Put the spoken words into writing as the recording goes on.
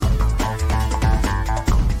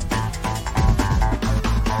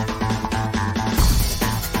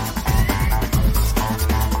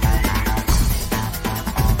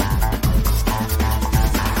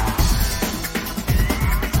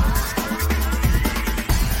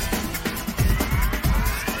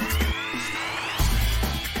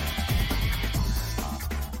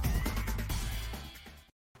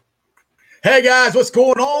Hey guys, what's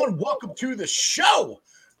going on? Welcome to the show.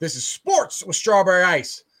 This is Sports with Strawberry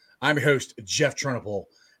Ice. I'm your host, Jeff Trunapole.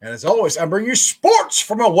 And as always, I'm bringing you sports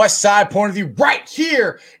from a West Side point of view right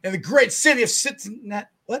here in the great city of Cincinnati.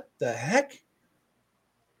 What the heck?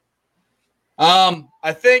 I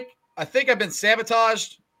think I've been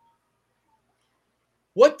sabotaged.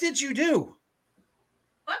 What did you do?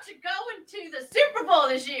 But you're going to the Super Bowl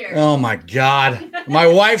this year. Oh my God. My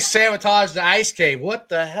wife sabotaged the ice cave. What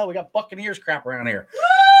the hell? We got Buccaneers crap around here.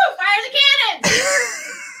 Woo! Fire the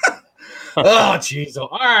cannons! Oh, jeez.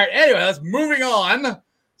 All right. Anyway, let's moving on.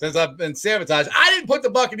 Since I've been sabotaged, I didn't put the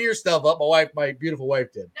Buccaneer stuff up. My beautiful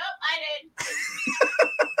wife did. Nope, I did.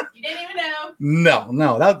 You didn't even know.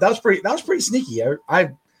 No. That was pretty sneaky.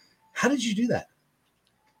 How did you do that?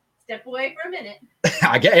 Step away for a minute.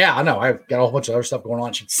 I know. I've got a whole bunch of other stuff going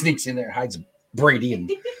on. She sneaks in there, hides Brady, and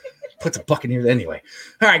puts a Buccaneer anyway.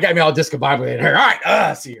 All right, got me all discombobulated here. All right,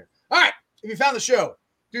 let's see here. All right, if you found the show,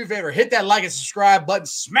 do me a favor, hit that like and subscribe button.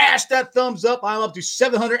 Smash that thumbs up. I'm up to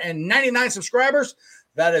 799 subscribers.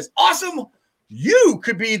 That is awesome. You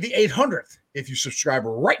could be the 800th if you subscribe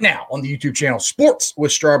right now on the YouTube channel Sports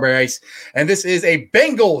with Strawberry Ice. And this is a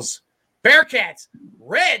Bengals, Bearcats,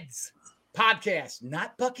 Reds podcast,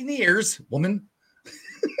 not Buccaneers, woman.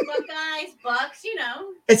 Buckeyes, Bucks, you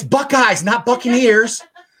know. It's Buckeyes, not Buccaneers.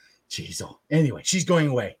 Jeez. Anyway, she's going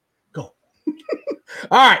away. Go.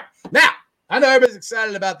 All right. Now, I know everybody's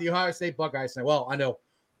excited about the Ohio State Buckeyes. Well, I know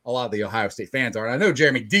a lot of the Ohio State fans are. And I know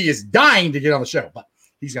Jeremy D is dying to get on the show, but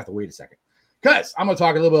he's got to wait a second. Because I'm going to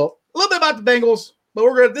talk a little bit about the Bengals,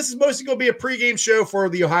 but this is mostly going to be a pregame show for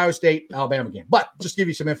the Ohio State-Alabama game. But just give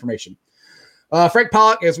you some information. Frank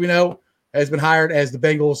Pollock, as we know, has been hired as the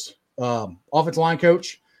Bengals offensive line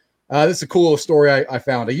coach. This is a cool story I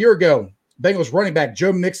found. A year ago, Bengals running back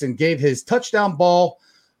Joe Mixon gave his touchdown ball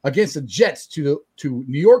against the Jets to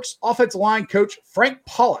New York's offensive line coach Frank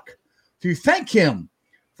Pollock to thank him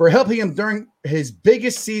for helping him during his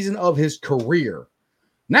biggest season of his career.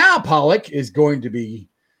 Now Pollock is going to be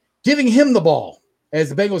giving him the ball as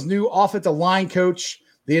the Bengals' new offensive line coach.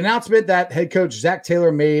 The announcement that head coach Zach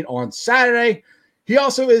Taylor made on Saturday. He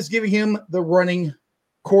also is giving him the running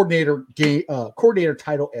coordinator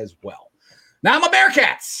title as well. Now my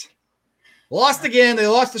Bearcats lost again. They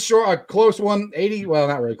lost a close one, 80. Well,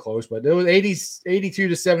 not really close, but it was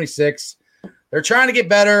 82-76. They're trying to get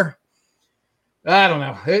better. I don't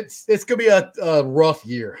know. It's going to be a rough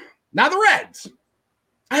year. Now the Reds.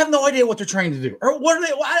 I have no idea what they're trying to do. Or what are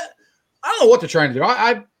they? I don't know what they're trying to do.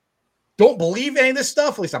 I don't believe any of this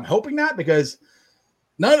stuff. At least I'm hoping not, because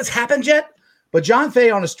none of it's happened yet. But John Fay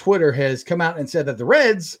on his Twitter has come out and said that the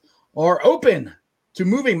Reds are open to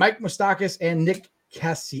moving Mike Moustakas and Nick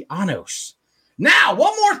Castellanos. Now,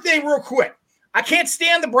 one more thing real quick. I can't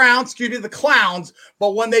stand the Browns, the Clowns,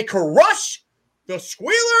 but when they crush the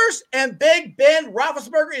Squealers and Big Ben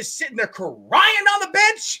Roethlisberger is sitting there crying on the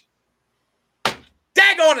bench,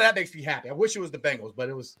 daggone it, that makes me happy. I wish it was the Bengals, but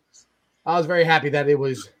I was very happy that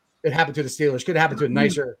it happened to the Steelers. Could have happened to a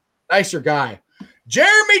nicer guy.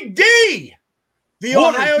 Jeremy D, the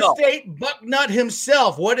Ohio State Bucknut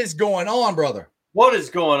himself. What is going on, brother? What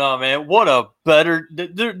is going on, man?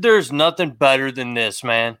 There's nothing better than this,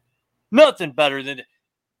 man. Nothing better than it.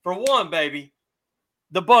 For one, baby,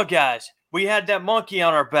 the Buckeyes. We had that monkey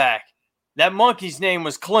on our back. That monkey's name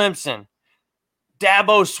was Clemson.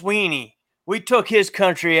 Dabo Sweeney. We took his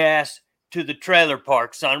country ass to the trailer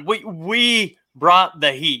park, son. We brought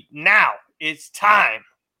the heat. Now it's time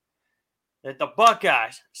that the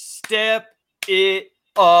Buckeyes step it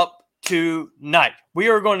up tonight. We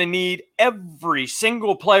are going to need every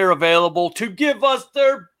single player available to give us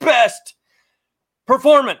their best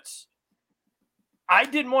performance. I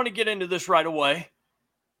didn't want to get into this right away,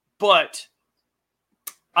 but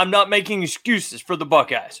I'm not making excuses for the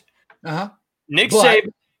Buckeyes. Nick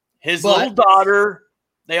Saban, his little daughter,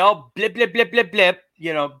 they all blip, blip, blip, blip, blip.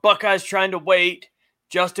 You know, Buckeyes trying to wait.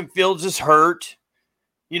 Justin Fields is hurt.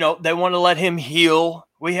 You know, they want to let him heal.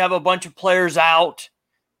 We have a bunch of players out.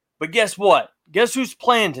 But guess what? Guess who's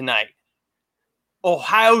playing tonight?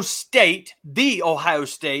 Ohio State, the Ohio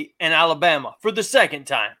State, and Alabama for the second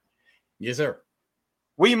time. Yes, sir.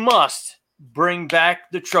 We must bring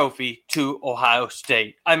back the trophy to Ohio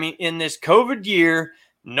State. I mean, in this COVID year,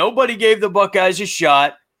 nobody gave the Buckeyes a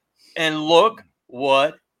shot. And look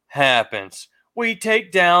what happens. We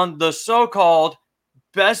take down the so-called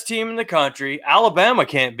best team in the country. Alabama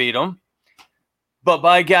can't beat them. But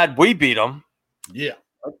by God, we beat them. Yeah.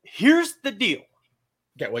 Here's the deal.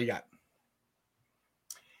 Okay, what you got?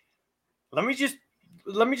 Let me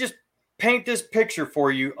just paint this picture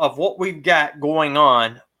for you of what we've got going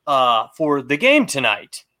on for the game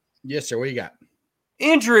tonight. Yes, sir. What you got?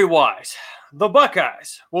 Injury wise, the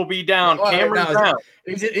Buckeyes will be down Cameron Brown.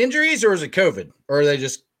 Is it injuries or is it COVID? Or are they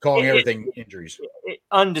just calling everything injuries?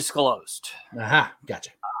 Undisclosed. Aha, gotcha.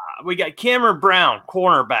 We got Cameron Brown,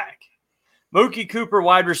 cornerback. Mookie Cooper,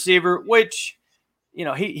 wide receiver, which,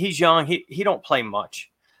 he's young. He don't play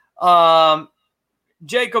much.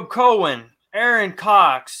 Jacob Cohen, Aaron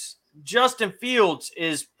Cox, Justin Fields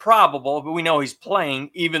is probable, but we know he's playing,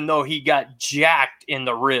 even though he got jacked in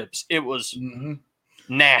the ribs. It was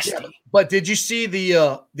nasty. Yeah, but did you see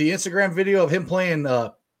the Instagram video of him playing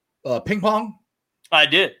ping pong? I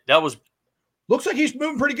did. That was looks like he's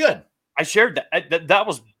moving pretty good. I shared that. That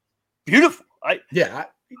was beautiful.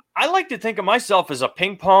 I like to think of myself as a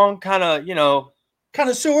ping pong kind of,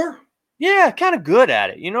 connoisseur. Yeah, kind of good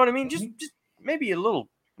at it. You know what I mean? Just maybe a little.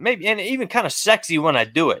 Maybe, and even kind of sexy when I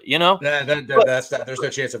do it, That's that. There's no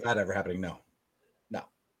chance of that ever happening. No.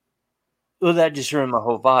 Well, that just ruined my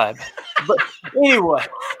whole vibe. But anyway,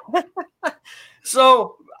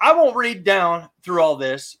 so I won't read down through all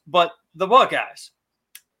this, but the Buckeyes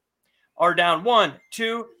are down 1,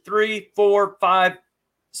 2, 3, 4, 5,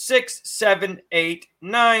 6, 7, 8,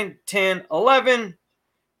 9, 10, 11,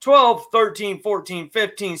 12, 13, 14,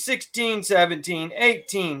 15, 16, 17,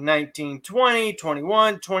 18, 19, 20,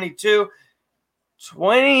 21, 22,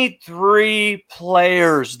 23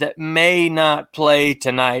 players that may not play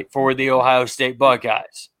tonight for the Ohio State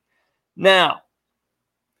Buckeyes. Now,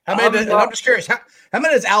 I'm just curious, how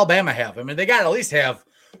many does Alabama have? I mean, they got to at least have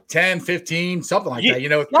 10, 15, something like that,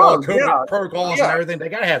 with COVID protocols and everything. They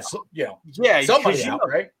got to have, somebody out,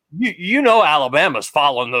 right? Alabama's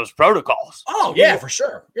following those protocols. Oh yeah, for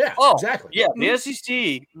sure. Yeah, exactly. Yeah, the SEC.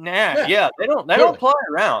 They don't play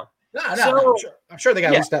around. No, I'm sure they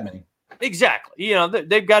got at least that many. Exactly.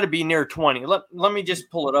 They've got to be near 20. Let me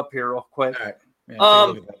just pull it up here real quick.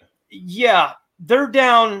 All right. Yeah, they're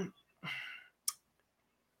down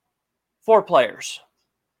 4 players.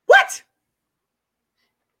 What?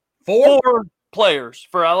 4 players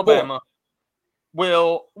for Alabama.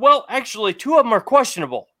 Well, actually, 2 of them are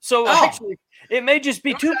questionable. So actually, it may just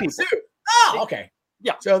be 2 people. Oh, okay.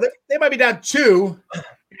 Yeah. So they might be down 2,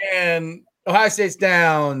 and Ohio State's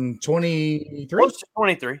down 23. Close to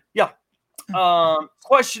 23. Yeah.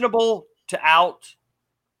 Questionable to out.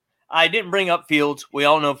 I didn't bring up Fields. We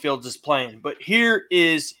all know Fields is playing. But here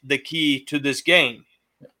is the key to this game.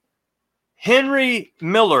 Henry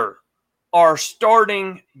Miller, our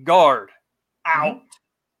starting guard, out.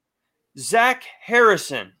 Zach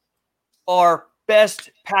Harrison, our best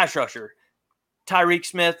pass rusher. Tyreek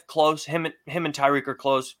Smith, close. Him and Tyreek are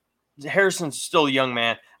close. Harrison's still a young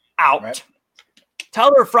man. Out. Right.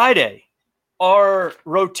 Tyler Friday, our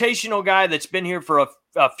rotational guy that's been here for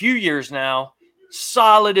a few years now,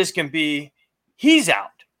 solid as can be, he's out.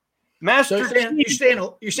 You're saying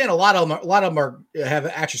a lot of them have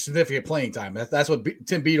actually significant playing time. That's what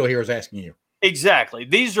Tim Beadle here is asking you. Exactly.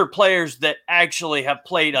 These are players that actually have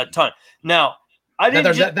played a ton. Now,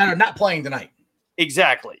 that are not playing tonight.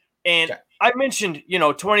 Exactly. And I mentioned,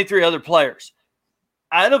 23 other players.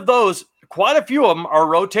 Out of those, quite a few of them are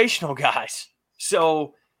rotational guys.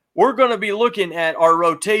 So we're going to be looking at our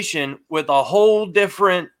rotation with a whole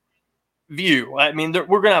different view. I mean,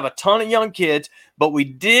 we're going to have a ton of young kids, but we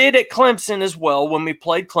did at Clemson as well when we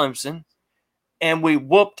played Clemson, and we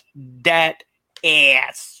whooped that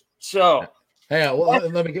ass. So,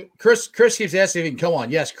 let me get Chris. Chris keeps asking if he can come on.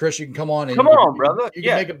 Yes, Chris, you can come on. Come on, brother. You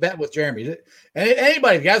can make a bet with Jeremy. And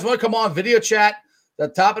anybody, if you guys want to come on, video chat, the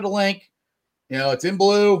top of the link, it's in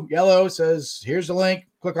blue, yellow, says, here's the link.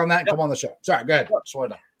 Click on that and come on the show. Sorry, go ahead. Just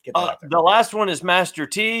wanted to get that out there. The last one is Master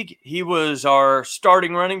Teague. He was our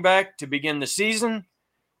starting running back to begin the season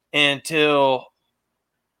until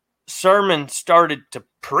Sermon started to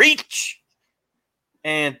preach.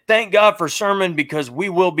 And thank God for Sermon, because we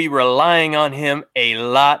will be relying on him a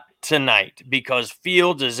lot tonight because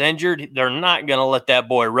Fields is injured. They're not going to let that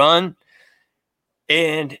boy run.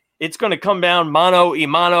 And it's going to come down mano a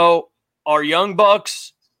mano, our young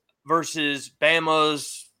Bucks versus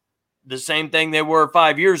Bama's, the same thing they were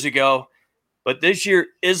 5 years ago. But this year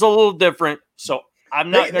is a little different. So I'm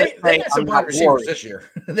not going to say they got some wide receivers this year.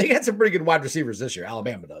 They got some pretty good wide receivers this year.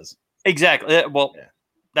 Alabama does. Exactly. Well,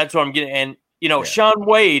 that's what I'm getting. And, Sean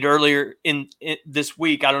Wade earlier in this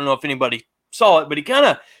week, I don't know if anybody saw it, but he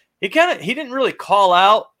didn't really call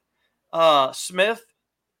out Smith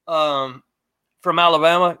from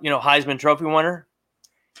Alabama, Heisman Trophy winner.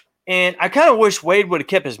 And I kind of wish Wade would have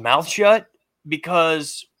kept his mouth shut,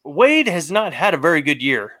 because Wade has not had a very good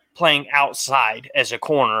year playing outside as a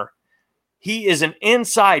corner. He is an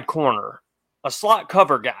inside corner, a slot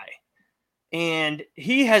cover guy. and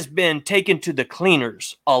he has been taken to the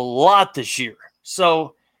cleaners a lot this year.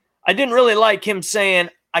 So I didn't really like him saying,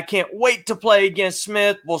 I can't wait to play against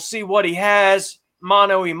Smith. We'll see what he has.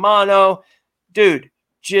 Mano y mano. Dude,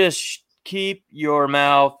 just keep your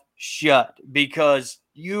mouth shut because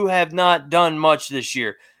you have not done much this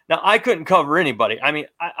year. Now, I couldn't cover anybody. I mean,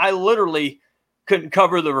 I literally couldn't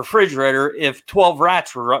cover the refrigerator if 12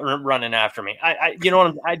 rats were running after me. You know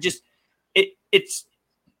what I'm,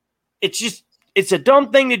 it's a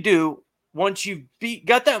dumb thing to do once you've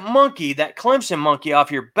got that monkey, that Clemson monkey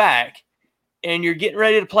off your back, and you're getting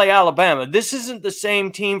ready to play Alabama. This isn't the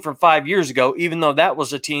same team from 5 years ago, even though that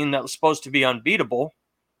was a team that was supposed to be unbeatable,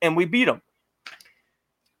 and we beat them.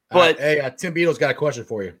 But hey, Tim Beadle's got a question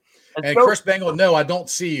for you. And go. Chris Bengal, no, I don't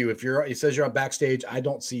see you. If he says you're on backstage, I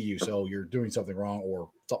don't see you. So you're doing something wrong or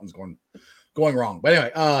something's going wrong. But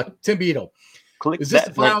anyway, Tim Beadle, is this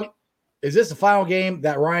the final game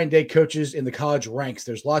that Ryan Day coaches in the college ranks?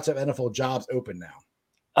 There's lots of NFL jobs open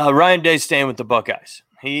now. Ryan Day's staying with the Buckeyes.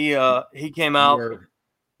 He came out.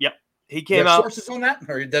 Yep, he came out. Sources on that,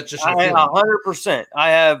 or that's just 100%. I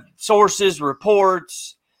have sources,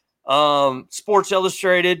 reports, Sports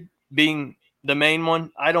Illustrated being the main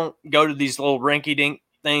one. I don't go to these little rinky-dink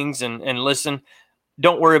things and listen.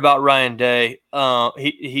 Don't worry about Ryan Day.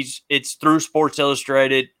 It's through Sports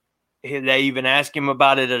Illustrated. They even asked him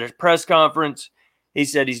about it at a press conference. He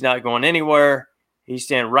said he's not going anywhere. He's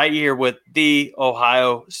staying right here with the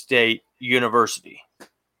Ohio State University.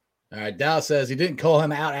 All right, Dallas says he didn't call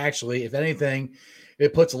him out, actually. If anything,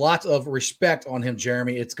 it puts lots of respect on him,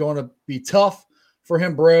 Jeremy. It's going to be tough for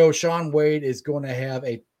him, bro. Sean Wade is going to have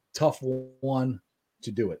a tough one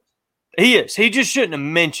to do it. He is. He just shouldn't have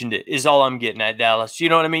mentioned it, is all I'm getting at, Dallas. You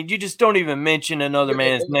know what I mean? You just don't even mention another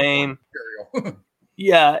man's name.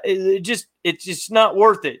 Yeah, it's just not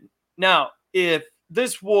worth it. Now, if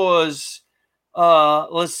this was,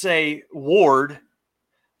 let's say, Ward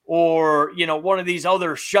or, one of these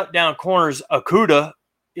other shutdown corners, Okuda,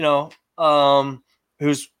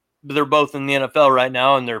 they're both in the NFL right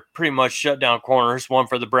now, and they're pretty much shutdown corners, one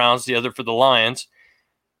for the Browns, the other for the Lions.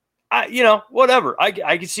 Whatever. I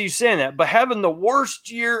can see you saying that. But having the worst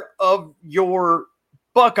year of your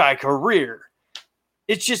Buckeye career,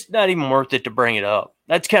 it's just not even worth it to bring it up.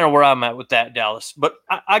 That's kind of where I'm at with that, Dallas. But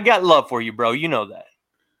I got love for you, bro. You know that.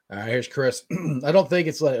 All right, here's Chris. I don't think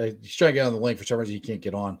it's like he's trying to get on the link for some reason he can't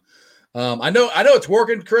get on. I know it's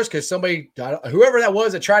working, Chris, because whoever that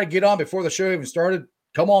was that tried to get on before the show even started,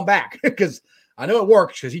 come on back because I know it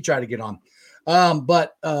works because he tried to get on.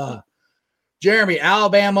 But Jeremy,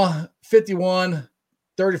 Alabama 51-34,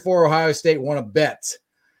 Ohio State won a bet.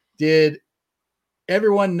 Did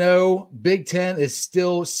everyone know Big Ten is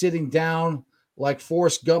still sitting down like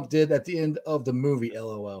Forrest Gump did at the end of the movie?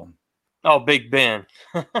 LOL. Oh, Big Ben.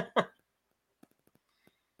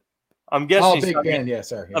 I'm guessing Big Ben. Yeah,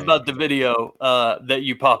 sorry. About the video that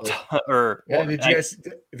you popped.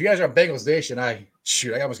 If you guys are on Bengals Nation, I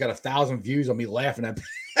almost got 1,000 views on me laughing at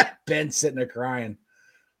Ben sitting there crying.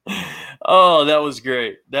 Oh, that was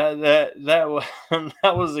great. That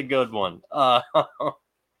was a good one.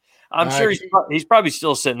 I'm sure he's probably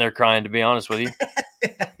still sitting there crying, to be honest with you.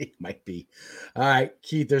 He might be. All right,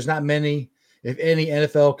 Keith, there's not many, if any,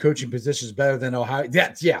 NFL coaching positions better than Ohio.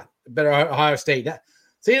 Better Ohio State.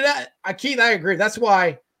 Keith, I agree. That's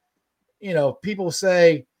why, people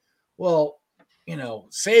say, well,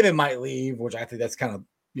 Saban might leave, which I think that's kind of,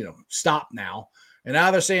 stopped now. And now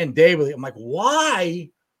they're saying David. I'm like, why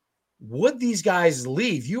would these guys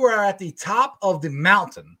leave? You are at the top of the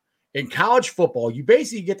mountain in college football. You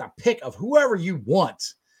basically get the pick of whoever you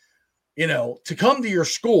want, to come to your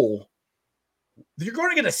school. You're going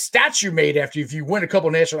to get a statue made after if you win a couple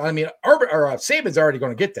national. I mean, Saban's already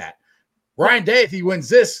going to get that. Ryan Day, if he wins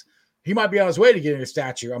this, he might be on his way to getting a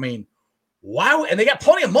statue. I mean, why? And they got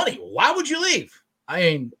plenty of money. Why would you leave? I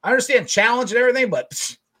mean, I understand challenge and everything, but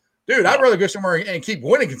dude, I'd rather go somewhere and keep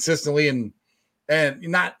winning consistently and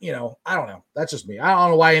not, I don't know. That's just me. I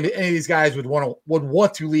don't know why any of these guys would want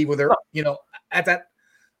to leave when they're, at that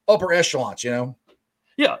upper echelons,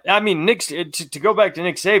 Yeah, I mean, to go back to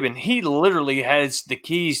Nick Saban, he literally has the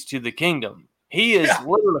keys to the kingdom. He is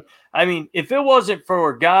literally, I mean, if it wasn't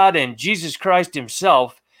for God and Jesus Christ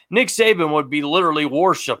himself, Nick Saban would be literally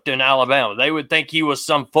worshipped in Alabama. They would think he was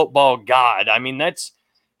some football god. I mean,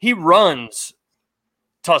 he runs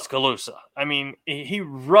Tuscaloosa. I mean, he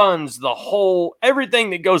runs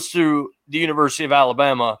everything that goes through the University of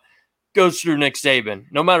Alabama goes through Nick Saban,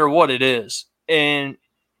 no matter what it is. And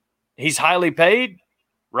he's highly paid.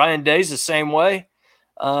 Ryan Day's the same way.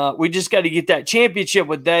 We just got to get that championship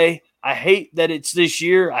with Day. I hate that it's this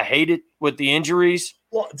year. I hate it with the injuries.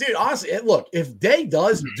 Well, dude, honestly, look, if they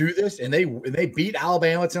does do this and they beat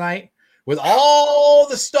Alabama tonight with all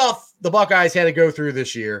the stuff the Buckeyes had to go through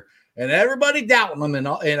this year, and everybody doubting them, and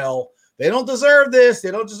they don't deserve this,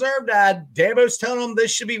 they don't deserve that. Dabo's telling them they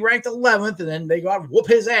should be ranked 11th, and then they go out and whoop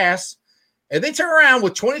his ass, and they turn around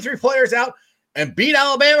with 23 players out and beat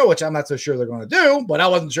Alabama, which I'm not so sure they're going to do, but I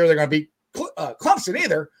wasn't sure they're going to beat Clemson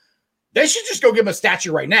either. They should just go give them a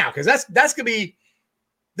statue right now, because that's going to be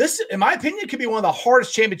this, in my opinion, could be one of the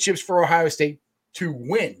hardest championships for Ohio State to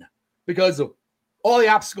win because of all the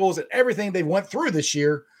obstacles and everything they went through this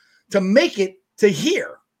year to make it to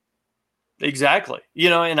here. Exactly.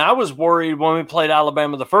 And I was worried when we played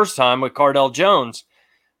Alabama the first time with Cardell Jones,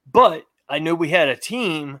 but I knew we had a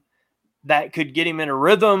team that could get him in a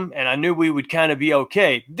rhythm, and I knew we would kind of be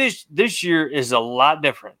okay. This year is a lot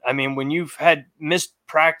different. I mean, when you've had missed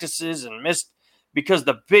practices and because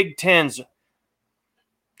the Big Ten's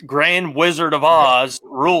Grand Wizard of Oz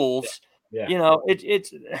rules,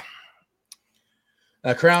 it's.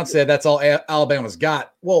 Crown said that's all Alabama's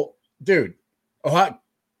got. Well, dude, Ohio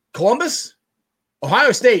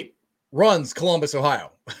State runs Columbus,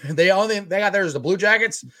 Ohio. They got theirs the Blue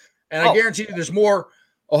Jackets, and I guarantee you there's more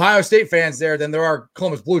Ohio State fans there than there are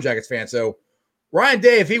Columbus Blue Jackets fans. So Ryan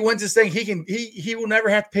Day, if he wins this thing, he will never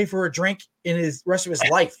have to pay for a drink in his rest of his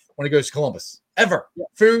life when he goes to Columbus. Ever.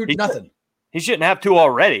 Food, nothing. He shouldn't have to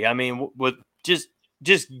already. I mean, with just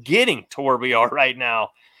getting to where we are right now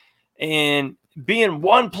and being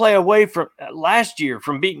one play away from last year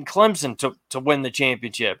from beating Clemson to win the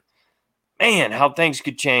championship. Man, how things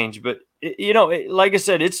could change. But, like I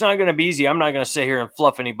said, it's not going to be easy. I'm not going to sit here and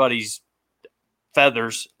fluff anybody's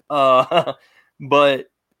feathers. But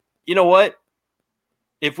you know what?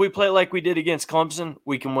 If we play like we did against Clemson,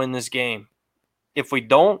 we can win this game. If we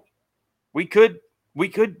don't, we could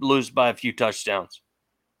lose by a few touchdowns.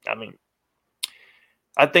 I mean,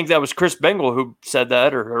 I think that was Chris Bengal who said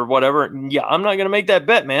that or whatever. Yeah, I'm not going to make that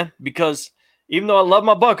bet, man, because even though I love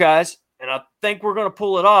my Buckeyes and I think we're going to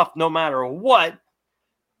pull it off no matter what,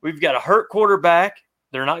 we've got a hurt quarterback.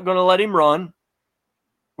 They're not going to let him run.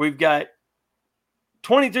 We've got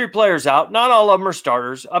 23 players out. Not all of them are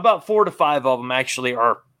starters. About 4 to 5 of them actually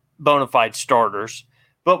are bona fide starters.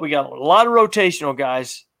 But we got a lot of rotational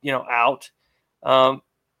guys, out.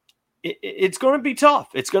 It's going to be tough.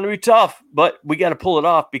 It's going to be tough, but we got to pull it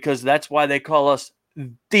off because that's why they call us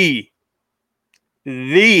the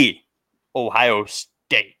Ohio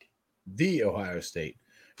State. The Ohio State.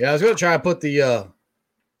 Yeah, I was going to try to put the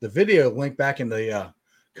video link back in the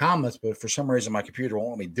comments, but for some reason my computer won't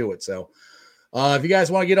let me do it. So if you guys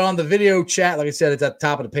want to get on the video chat, like I said, it's at the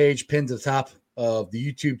top of the page, pinned to the top of the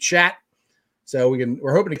YouTube chat. So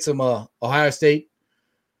we're hoping to get some Ohio State.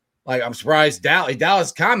 Like, I'm surprised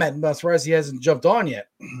Dallas commenting, but I'm surprised he hasn't jumped on yet.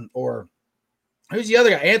 Or who's the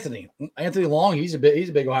other guy? Anthony Long. He's a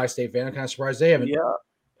big Ohio State fan. I'm kind of surprised they haven't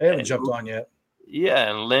jumped on yet.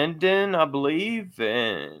 Yeah, and Lyndon, I believe,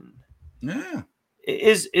 and yeah.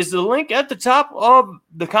 Is the link at the top of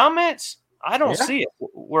the comments? I don't see it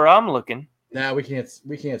where I'm looking. No, we can't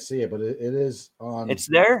see it, but it is on. It's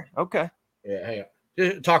there? Okay. Yeah, hang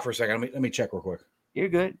on. Talk for a second. Let me check real quick. You're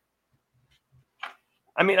good.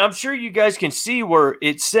 I mean, I'm sure you guys can see where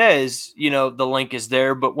it says, the link is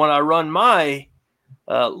there, but when I run my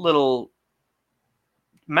little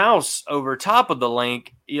mouse over top of the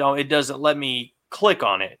link, it doesn't let me click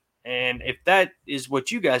on it. And if that is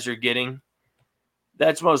what you guys are getting,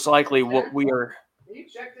 that's most likely what we are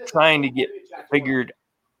trying to get figured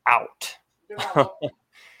out.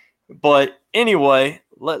 But anyway,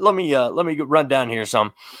 let me run down here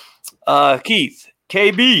some. Keith,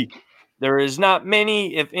 KB. There is not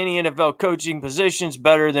many, if any, NFL coaching positions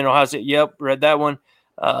better than Ohio State. Yep, read that one.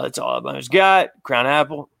 That's all Alabama's got. Crown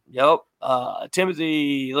Apple. Yep.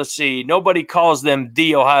 Timothy, let's see. Nobody calls them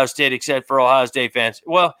the Ohio State except for Ohio State fans.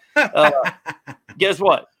 Well, guess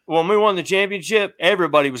what? When we won the championship,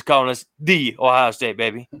 everybody was calling us the Ohio State,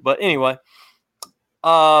 baby. But anyway,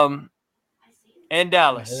 and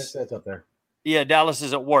Dallas. That's up there. Yeah, Dallas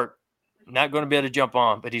is at work. Not going to be able to jump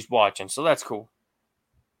on, but he's watching, so that's cool.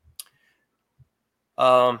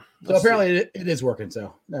 So apparently it is working.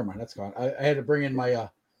 So never mind. That's gone. I had to bring in my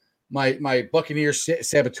my Buccaneer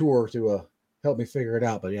saboteur to help me figure it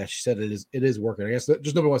out. But yeah, she said it is working. I guess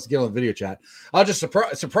just nobody wants to get on the video chat. I was just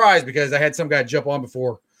surprised because I had some guy jump on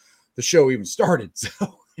before the show even started.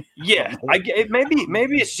 So yeah,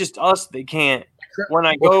 maybe it's just us that can't. When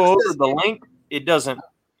I go over the link, it doesn't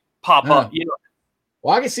pop up.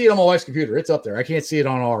 Well, I can see it on my wife's computer. It's up there. I can't see it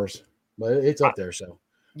on ours, but it's up there. So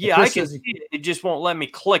Yeah, Chris I can says see it. It just won't let me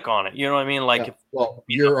click on it. You know what I mean? Like, yeah, well,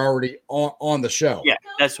 you're already on the show. yeah,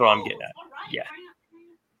 that's what I'm getting at. Yeah.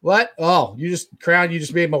 What? Oh, you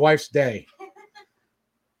just made my wife's day.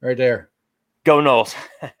 Right there. Go Knowles.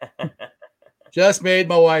 Just made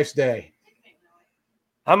my wife's day.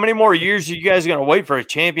 How many more years are you guys going to wait for a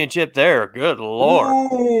championship there? Good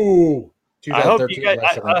Lord. Ooh. I hope 2013, you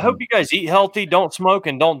guys. I hope you guys eat healthy, don't smoke,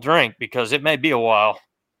 and don't drink because it may be a while.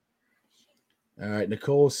 All right.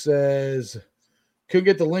 Nicole says, couldn't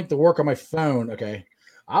get the link to work on my phone. Okay.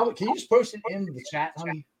 Can you just post it in the chat,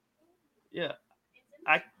 honey? Yeah.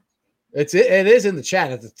 It is in the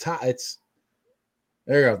chat at the top.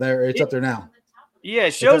 There you go. There, it's up there now. Yeah,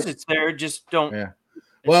 it shows it's there. Just don't. Yeah.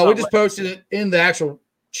 Well, we just posted it in the actual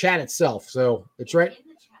chat itself, so it's right.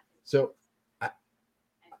 So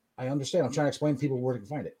I understand. I'm trying to explain to people where to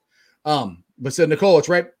find it. But so Nicole, it's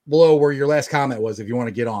right below where your last comment was. If you want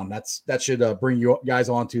to get on, that should bring you guys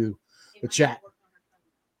onto the chat.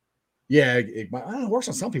 Yeah, it works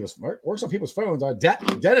on some people's phones.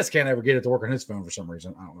 Dennis can't ever get it to work on his phone for some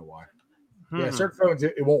reason. I don't know why. Yeah, certain phones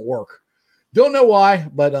it won't work. Don't know why,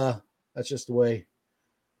 but that's just the way.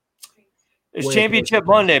 It's Championship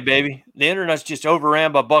Monday, baby. The internet's just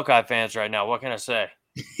overran by Buckeye fans right now. What can I say?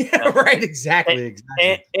 Yeah, right. Exactly.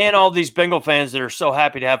 And all these Bengal fans that are so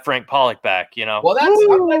happy to have Frank Pollock back. You know. Well,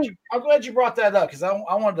 I'm glad you brought that up because I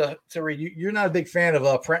wanted to read you. You're not a big fan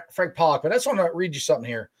of Frank Pollock, but I just want to read you something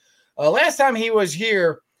here. Last time he was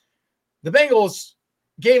here, the Bengals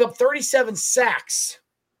gave up 37 sacks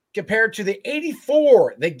compared to the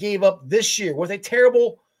 84 they gave up this year with a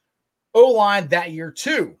terrible O-line that year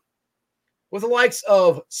too. With the likes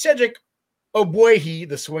of Cedric Ogbuehi,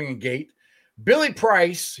 the swinging gate, Billy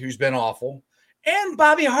Price, who's been awful, and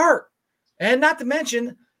Bobby Hart. And not to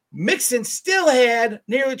mention, Mixon still had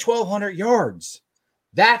nearly 1,200 yards.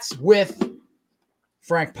 That's with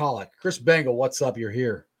Frank Pollock. Chris Bengal, what's up? You're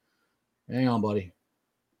here. Hang on, buddy.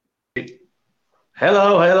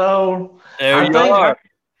 Hello. There you are.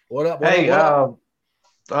 What up?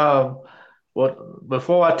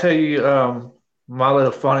 Before I tell you my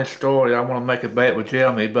little funny story, I want to make a bet with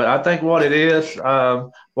Jeremy. But I think what it is,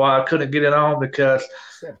 why I couldn't get it on because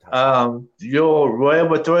your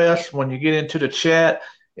web address when you get into the chat,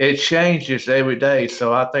 it changes every day.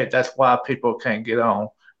 So I think that's why people can't get on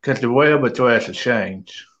because the web address has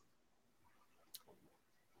changed.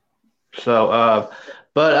 So,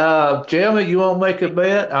 Jeremy, you want to make a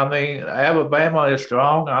bet? I mean, Alabama is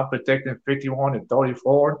strong. I'm predicting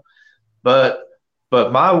 51-34. But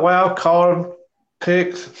my wild card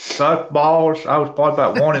picks suck balls. I was probably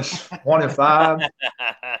about 1-5.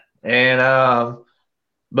 And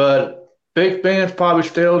but Big Ben's probably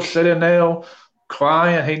still sitting there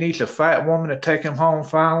crying. He needs a fat woman to take him home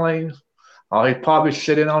finally. He's probably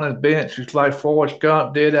sitting on his bench just like Forrest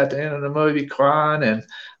Gump did at the end of the movie, crying. And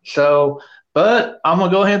so, but I'm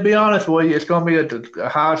going to go ahead and be honest with you. It's going to be a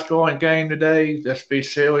high-scoring game today. Let's be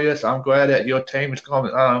serious. I'm glad that your team is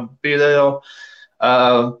going to be there.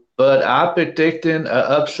 But I'm predicting an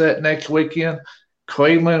upset next weekend.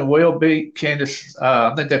 Cleveland will beat Kansas.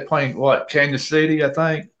 I think they're playing, Kansas City, I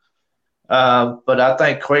think. But I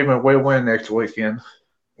think Cleveland will win next weekend.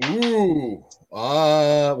 Ooh.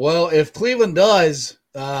 Well, if Cleveland does,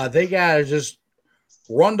 they gotta just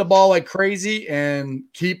run the ball like crazy and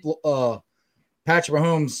keep Patrick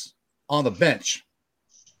Mahomes on the bench.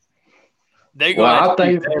 They go. Well, I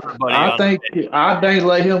think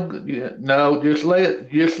let him. No, just let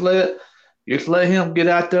him get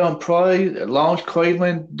out there and play. As long as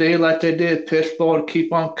Cleveland did like they did Pittsburgh,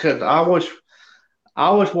 keep on. Because I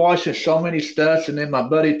was watching so many stats, and then my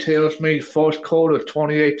buddy tells me first quarter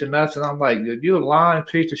 28-0. I'm like, you're a lying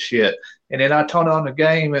piece of shit. And then I turn on the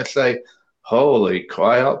game and say, holy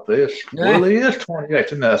crap, this really is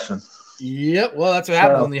 28-0. Yep. Well, that's what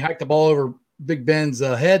happens when you hike the ball over Big Ben's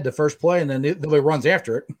head the first play, and then nobody runs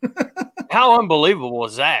after it. How unbelievable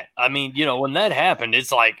was that? I mean, when that happened,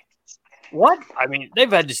 it's like, what? I mean,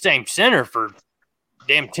 they've had the same center for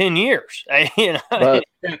damn 10 years. But I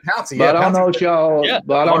don't know if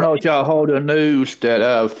y'all hold the news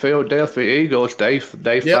that Philadelphia Eagles they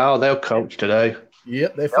fired their coach today.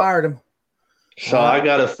 Yep, they fired him. So I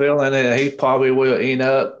got a feeling that he probably will end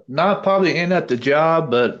up the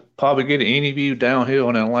job, but probably get an interview down here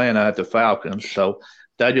in Atlanta at the Falcons. So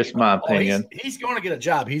that's just my opinion. He's going to get a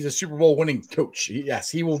job. He's a Super Bowl winning coach. Yes,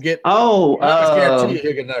 he will get. I guarantee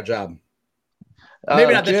he'll get another job.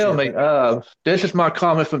 Maybe not Jeremy, this is my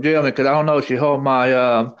comment from Jeremy because I don't know if you heard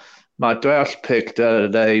my draft pick the other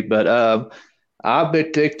day, but I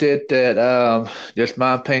predicted that just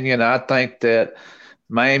my opinion. I think that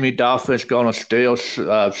Miami Dolphins going to steal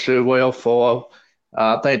Super Bowl for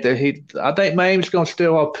I think Miami's going to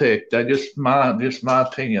steal our pick. That's just my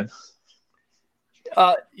opinion.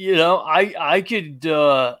 I could,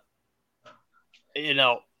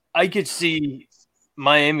 I could see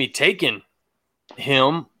Miami taking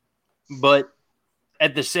him, but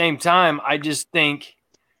at the same time, I just think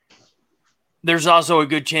there's also a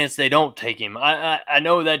good chance they don't take him. I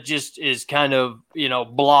know that just is kind of,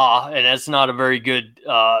 blah, and that's not a very good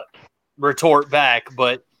retort back,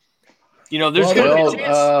 but there's going to be a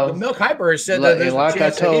chance. Milk Hyper has said that there's like a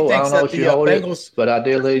chance I told, that he I thinks don't know that if you the hold Bengals. it, but I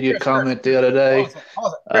did leave you a comment the other day.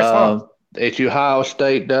 Chris, If Ohio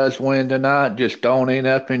State does win tonight, just don't end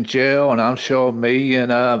up in jail, and I'm sure me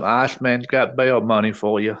and Iceman's got bail money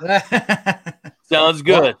for you. Sounds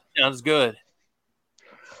good. Sounds good.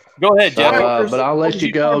 Go ahead, Jeff. But I'll let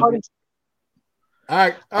you go.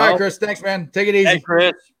 All right, Chris. Thanks, man. Take it easy. Hey,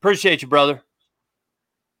 Chris. Appreciate you, brother.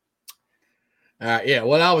 Yeah,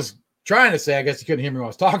 what I was trying to say, I guess you couldn't hear me when I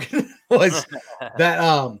was talking, was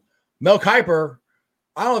that Mel Kiper,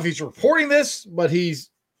 I don't know if he's reporting this, but he's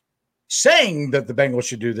saying that the Bengals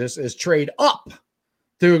should do this, is trade up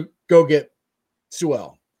to go get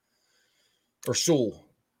Sewell. Or Sewell.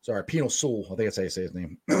 Sorry, Penal Sewell. I think that's how you say his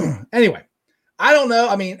name. Anyway, I don't know.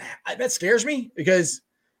 I mean, that scares me because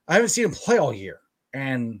I haven't seen him play all year.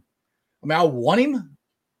 And, I want him,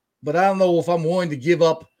 but I don't know if I'm willing to give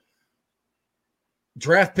up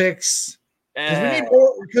draft picks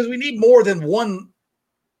because we need more than one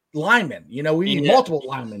lineman. We need multiple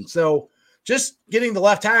linemen. So just getting the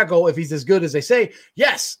left tackle, if he's as good as they say,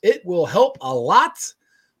 yes, it will help a lot.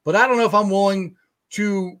 But I don't know if I'm willing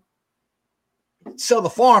to sell the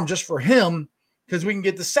farm just for him because we can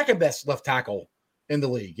get the second best left tackle in the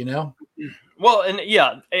league. Well,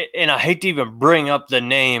 and I hate to even bring up the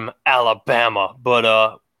name Alabama,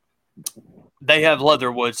 but they have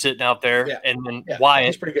Leatherwood sitting out there, and then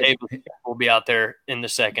Wyatt Davis will be out there in the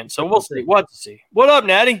second. So we'll see. What to see? What up,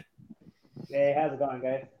 Natty? Hey, how's it going,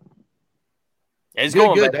 guys? It's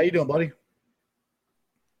going good. Back. How you doing, buddy?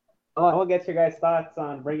 I want to get your guys' thoughts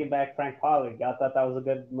on bringing back Frank Pollard. Y'all thought that was a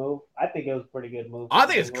good move? I think it was a pretty good move. I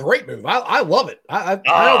think it's a great move. I love it.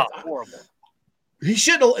 Horrible. He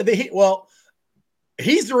should have. He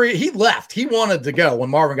left. He wanted to go when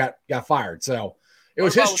Marvin got fired. So it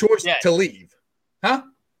was his choice to leave. Huh?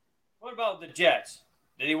 What about the Jets?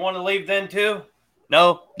 Did he want to leave then too?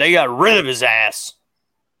 No, they got rid of his ass.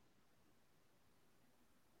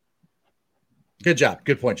 Good job.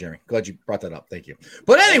 Good point, Jeremy. Glad you brought that up. Thank you.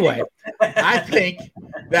 But anyway, I think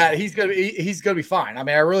that he's gonna be fine.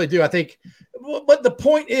 I really do. I think, but the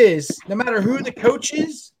point is, no matter who the coach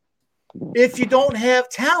is, if you don't have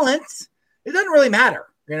talent, it doesn't really matter.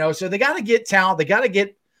 So they got to get talent. They got to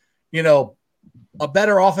get, a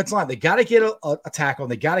better offensive line. They got to get a tackle.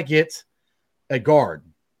 And they got to get a guard.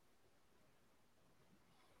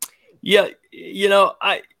 Yeah,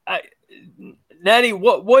 Natty,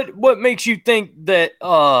 what makes you think that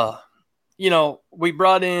we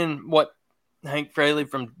brought in Hank Fraley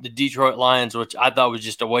from the Detroit Lions, which I thought was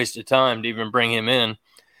just a waste of time to even bring him in.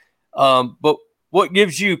 But what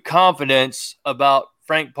gives you confidence about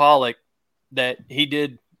Frank Pollack that he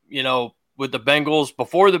did, with the Bengals,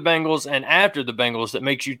 before the Bengals and after the Bengals, that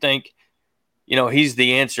makes you think, he's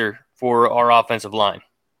the answer for our offensive line?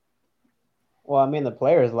 Well, the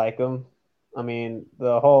players like him.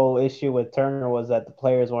 The whole issue with Turner was that the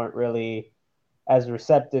players weren't really as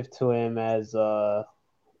receptive to him as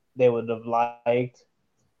they would have liked.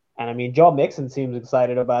 And Joe Mixon seems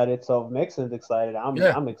excited about it. So if Mixon's excited,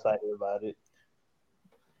 I'm excited about it.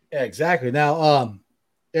 Yeah, exactly. Now,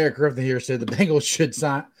 Eric Griffin here said the Bengals should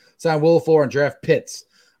sign Will Fuller and draft Pitts.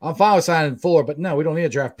 I'm fine with signing Fuller, but no, we don't need to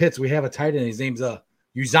draft Pitts. We have a tight end. His name's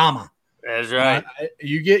Uzama. That's right.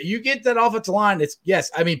 You get that offensive line.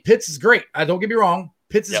 Pitts is great. Don't get me wrong.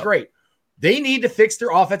 Pitts is great. They need to fix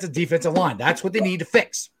their offensive defensive line. That's what they need to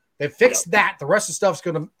fix. They fix that. The rest of the stuff's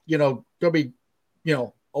gonna be,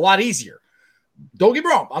 a lot easier. Don't get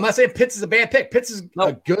me wrong. I'm not saying Pitts is a bad pick. Pitts is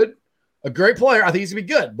a great player. I think he's gonna be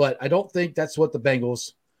good, but I don't think that's what the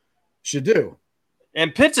Bengals should do.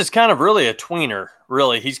 And Pitts is kind of really a tweener.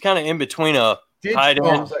 Really, he's kind of in between a tight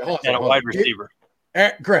end and a wide receiver.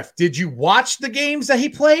 Griff, did you watch the games that he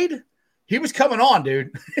played? He was coming on,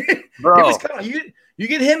 dude. Bro. He was coming on. You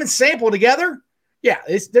get him and Sample together, they're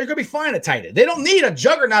going to be fine at tight end. They don't need a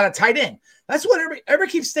juggernaut at tight end. That's what everybody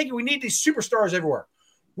keeps thinking. We need these superstars everywhere.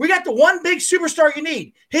 We got the one big superstar you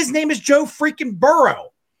need. His name is Joe freaking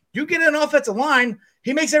Burrow. You get an offensive line,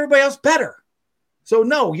 he makes everybody else better. So,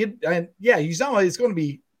 no, Uzama is going to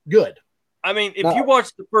be good. If you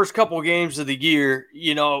watch the first couple of games of the year,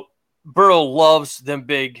 Burrow loves them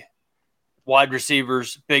big wide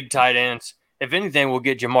receivers, big tight ends. if anything, we'll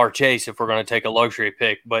get Jamar Chase if we're going to take a luxury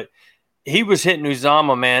pick. But he was hitting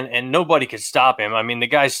Uzama, man, and nobody could stop him. I mean, the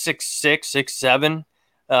guy's 6'6",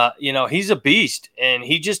 6'7". He's a beast, and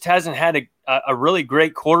he just hasn't had a really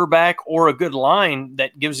great quarterback or a good line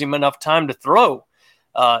that gives him enough time to throw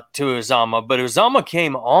to Uzama. But Uzama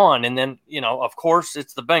came on, and then, of course,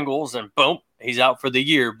 it's the Bengals, and boom, he's out for the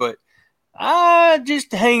year. But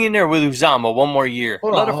just hang in there with Uzama one more year.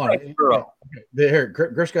 Hold on. Here,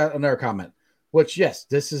 Chris got another comment. Which, yes,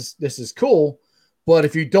 this is cool. But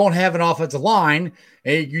if you don't have an offensive line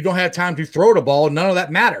and you don't have time to throw the ball, none of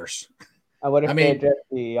that matters. What if they address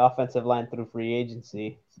the offensive line through free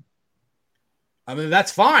agency? I mean,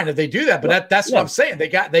 that's fine if they do that, but that's what I'm saying. They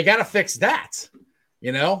got to fix that.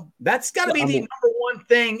 That's got to be the number one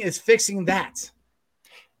thing is fixing that.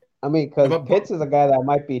 I mean, because Pitts is a guy that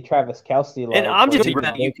might be Travis Kelce. And I'm just you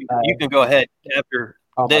can go ahead after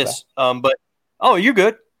this. You're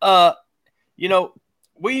good.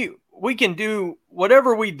 We can do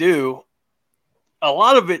whatever we do. A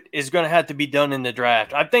lot of it is going to have to be done in the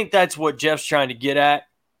draft. I think that's what Jeff's trying to get at,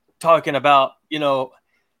 talking about,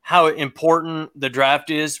 how important the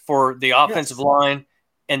draft is for the offensive line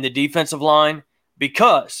and the defensive line,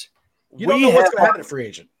 because you don't know what's going to happen to free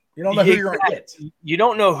agent. You don't know who you're going to get. You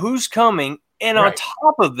don't know who's coming. And on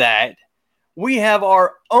top of that, we have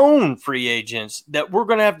our own free agents that we're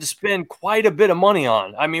going to have to spend quite a bit of money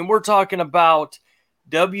on. I mean, we're talking about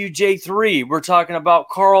WJ3. We're talking about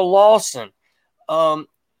Carl Lawson.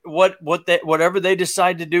 Whatever they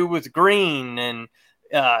decide to do with Green and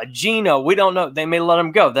Gino, we don't know. They may let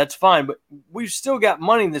him go. That's fine. But we've still got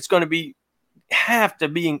money that's going to have to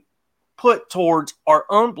be put towards our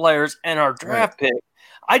own players and our draft pick.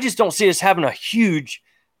 I just don't see us having a huge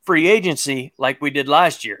free agency like we did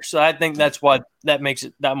last year. So I think that's why that makes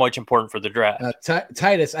it that much important for the draft.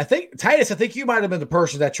 Titus, I think you might have been the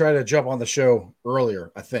person that tried to jump on the show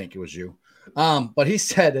earlier. I think it was you. But he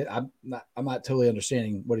said, I'm not totally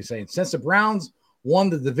understanding what he's saying. Since the Browns won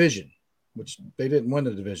the division, which they didn't win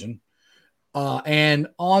the division, and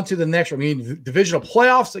on to the next, divisional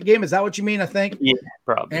playoffs game. Is that what you mean? I think. Yeah,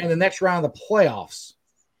 probably. And the next round of the playoffs,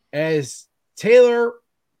 as Taylor,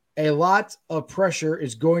 a lot of pressure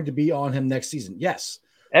is going to be on him next season. Yes.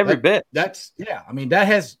 Every bit. That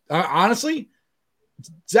has honestly,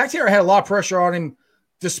 Zach Taylor had a lot of pressure on him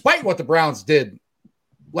despite what the Browns did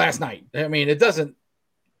last night. I mean,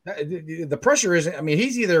 the pressure isn't,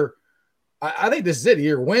 he's either, I think this is it. He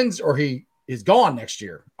either wins or he is gone next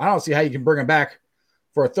year. I don't see how you can bring him back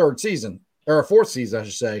for a third season or a fourth season, I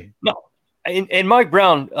should say. No. And Mike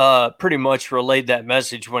Brown pretty much relayed that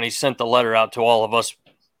message when he sent the letter out to all of us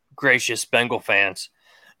gracious Bengal fans,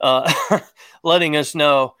 letting us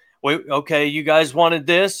know, okay, you guys wanted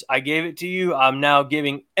this. I gave it to you. I'm now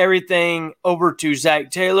giving everything over to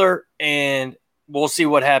Zach Taylor, and we'll see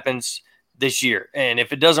what happens this year. And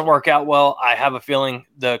if it doesn't work out well, I have a feeling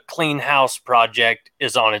the clean house project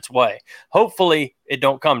is on its way. Hopefully it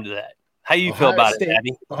don't come to that. How you feel about it,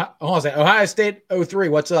 Daddy? Ohio State 03.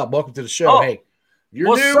 What's up? Welcome to the show. Oh, hey, you're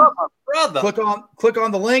what's new. up, brother? Click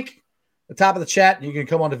on the link at the top of the chat, and you can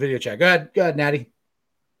come on to video chat. Go ahead, Natty.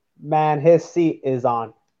 Man, his seat is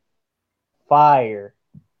on fire.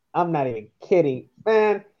 I'm not even kidding.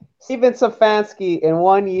 Man, Steven Stefanski in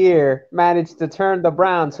 1 year managed to turn the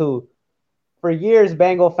Browns, who for years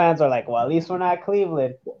Bengal fans are like, well, at least we're not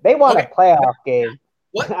Cleveland. They won a playoff game.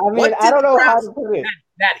 I don't know how to put it.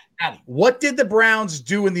 Natty, what did the Browns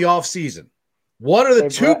do in the offseason? What are the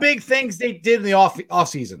two big things they did in the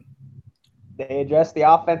offseason? They addressed the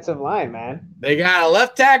offensive line, man. They got a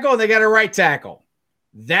left tackle and they got a right tackle.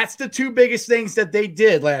 That's the two biggest things that they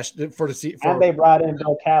did and they brought in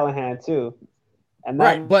Bill Callahan too. And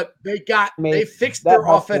but they fixed their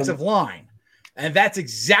offensive line. And that's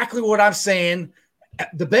exactly what I'm saying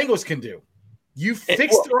the Bengals can do. You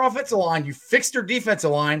fixed their offensive line, you fixed their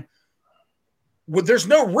defensive line. Well, there's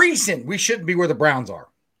no reason we shouldn't be where the Browns are.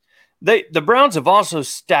 The Browns have also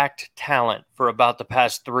stacked talent for about the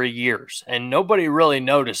past 3 years, and nobody really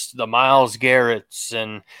noticed the Myles Garretts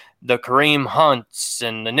and the Kareem Hunts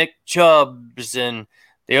and the Nick Chubbs and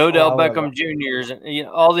the Odell Beckham Jr.'s and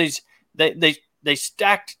all these. They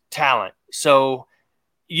stacked talent, so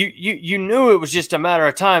you knew it was just a matter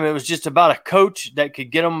of time. It was just about a coach that could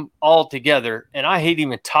get them all together. And I hate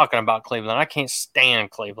even talking about Cleveland. I can't stand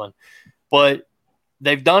Cleveland, but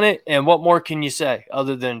they've done it. And what more can you say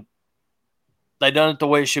other than they've done it the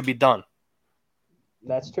way it should be done?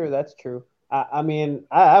 That's true. I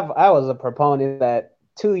was a proponent that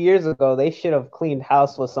 2 years ago they should have cleaned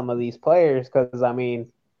house with some of these players because,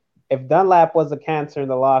 if Dunlap was a cancer in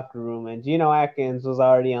the locker room and Geno Atkins was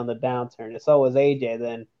already on the downturn and so was AJ,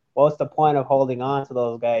 then what's the point of holding on to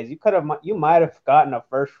those guys? You might have gotten a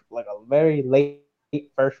very late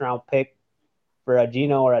first round pick for a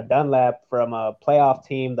Geno or a Dunlap from a playoff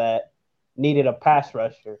team that needed a pass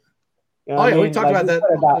rusher. You know Oh, yeah, we mean? talked about that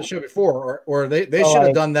on the show before, or they should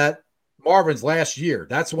have done that Marvin's last year.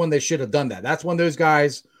 That's when they should have done that. That's when those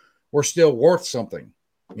guys were still worth something.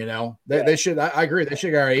 You know, they should. I agree. They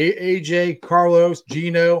should have got AJ, Carlos,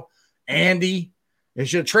 Geno, Andy. They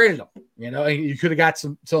should have traded them. You know, you could have got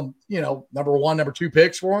some number 1, number 2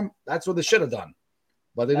 picks for them. That's what they should have done,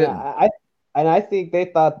 but they didn't. I think they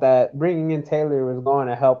thought that bringing in Taylor was going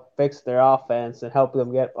to help fix their offense and help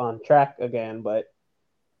them get on track again. But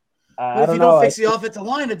I don't know. If you don't fix the offensive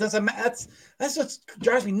line, it doesn't matter. That's what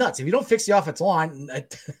drives me nuts. If you don't fix the offensive line,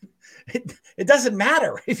 it doesn't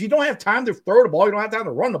matter. If you don't have time to throw the ball, you don't have time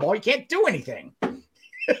to run the ball, you can't do anything.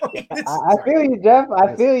 I feel you, Jeff.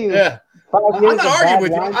 I feel you. Yeah. I'm not arguing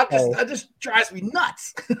with you. It just drives me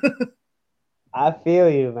nuts. I feel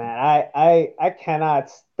you, man. I cannot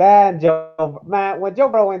stand Joe. Man, when Joe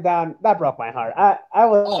Burrow went down, that broke my heart. I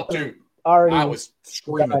was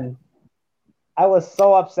screaming. Done. I was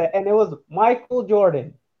so upset, and it was Michael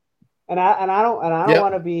Jordan, and I don't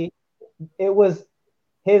want to be. It was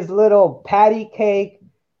his little patty cake,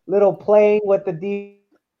 little playing with the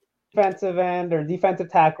defensive end or defensive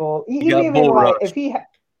tackle. If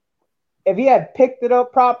he had picked it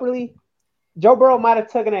up properly, Joe Burrow might have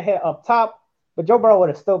taken a hit up top, but Joe Burrow would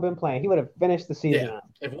have still been playing. He would have finished the season. Yeah.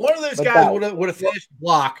 If one of those guys would have finished the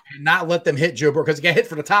block and not let them hit Joe Burrow, because he got hit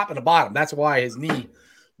from the top and the bottom. That's why his knee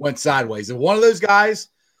went sideways. If one of those guys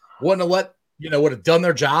wouldn't have would have done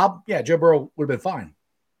their job, Joe Burrow would have been fine.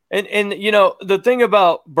 And the thing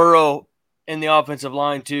about Burrow and the offensive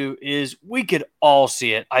line too is we could all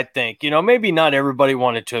see it. I think maybe not everybody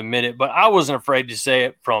wanted to admit it, but I wasn't afraid to say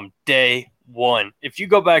it from day one. If you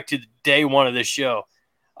go back to day one of this show,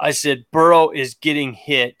 I said Burrow is getting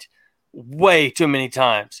hit way too many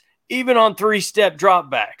times. Even on 3-step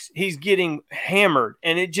dropbacks, he's getting hammered,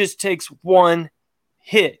 and it just takes one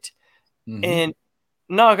hit. Mm-hmm. And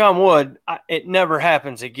knock on wood, it never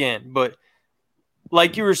happens again. But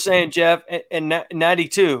like you were saying, Jeff, and Natty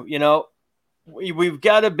too, we've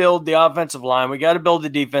got to build the offensive line. We got to build the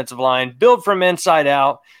defensive line, build from inside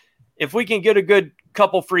out. If we can get a good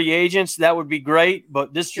couple free agents, that would be great.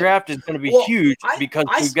 But this draft is going to be huge because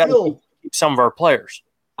we've got to keep some of our players.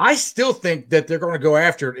 I still think that they're going to go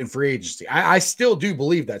after it in free agency. I still do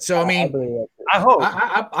believe that. So, I mean, I hope.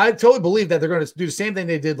 I totally believe that they're going to do the same thing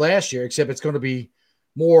they did last year, except it's going to be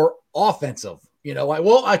more offensive.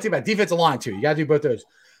 I think about defensive line too. You got to do both those.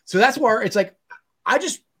 So that's where it's like,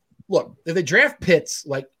 look, if they draft Pitts,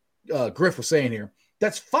 like Griff was saying here,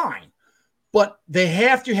 that's fine. But they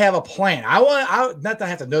have to have a plan. Not to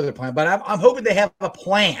have to know their plan, but I'm hoping they have a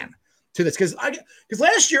plan to this. Because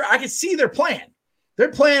last year I could see their plan. Their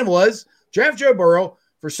plan was draft Joe Burrow.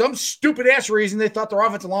 For some stupid ass reason, they thought their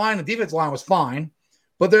offensive line and defensive line was fine.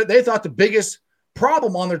 But they thought the biggest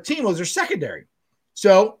problem on their team was their secondary.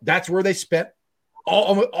 So that's where they spent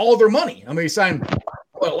all their money. I mean, we signed 2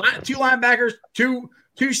 linebackers, two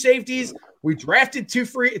safeties. We drafted two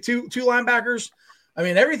linebackers. I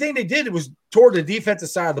mean, everything they did was toward the defensive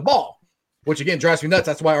side of the ball, which again drives me nuts.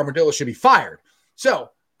 That's why Armadillo should be fired.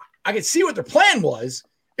 So I could see what their plan was.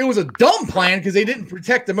 It was a dumb plan because they didn't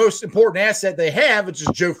protect the most important asset they have, which is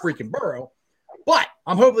Joe freaking Burrow. But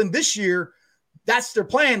I'm hoping this year that's their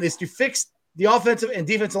plan, is to fix the offensive and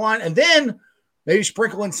defensive line, and then maybe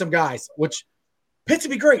sprinkle in some guys, which Pitts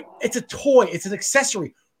would be great. It's a toy. It's an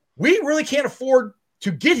accessory. We really can't afford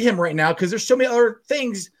to get him right now because there's so many other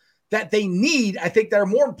things that they need, I think, that are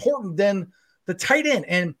more important than the tight end.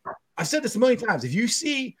 And I've said this a million times. If you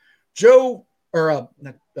see Joe or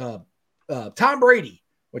Tom Brady,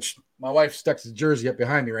 which my wife stuck his jersey up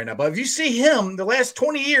behind me right now, but if you see him the last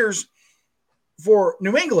 20 years for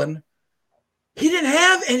New England, he didn't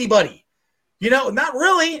have anybody, not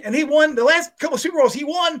really. And he won the last couple of Super Bowls. He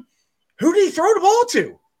won. Who did he throw the ball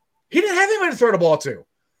to? He didn't have anybody to throw the ball to.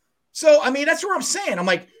 So, I mean, that's what I'm saying. I'm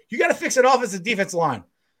like, you got to fix that offensive defensive line.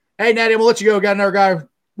 Hey, Natty, I'm going to let you go. Got another guy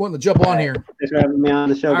wanting to jump on here. Thanks for having me on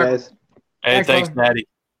the show, guys. Hey, thanks, Natty.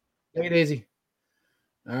 Take it easy.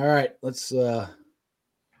 All right, let's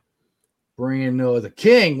bring in the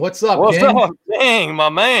King. What's up, King? What's up, King, my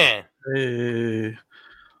man? Hey,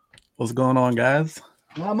 what's going on, guys?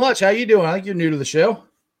 Not much. How you doing? I think you're new to the show.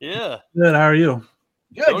 Yeah. Good. How are you?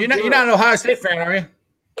 Good. You're not an Ohio State fan, are you?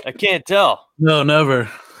 I can't tell. No, never.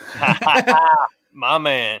 My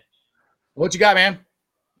man. What you got, man?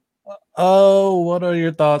 Oh, what are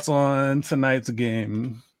your thoughts on tonight's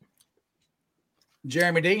game?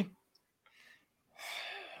 Jeremy D?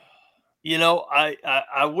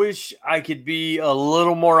 I wish I could be a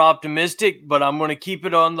little more optimistic, but I'm going to keep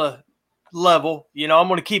it on the level. I'm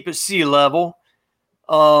going to keep it sea level.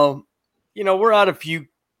 We're out a few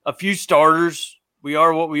starters. We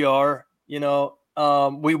are what we are. We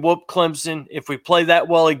whoop Clemson. If we play that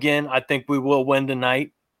well again, I think we will win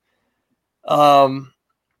tonight. But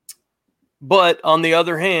on the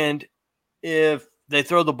other hand, if they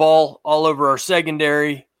throw the ball all over our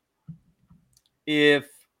secondary, if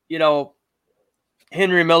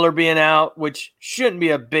Henry Miller being out, which shouldn't be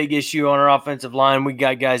a big issue on our offensive line. We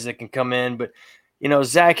got guys that can come in, but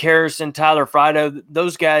Zach Harrison, Tyler Friday,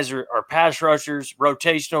 those guys are pass rushers,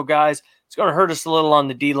 rotational guys. It's going to hurt us a little on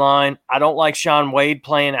the D line. I don't like Sean Wade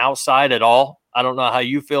playing outside at all. I don't know how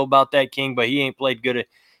you feel about that, King, but he ain't played good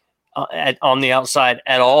on the outside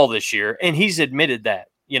at all this year, and he's admitted that.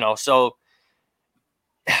 So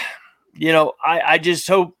I just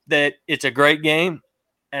hope that it's a great game,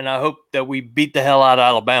 and I hope that we beat the hell out of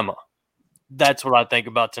Alabama. That's what I think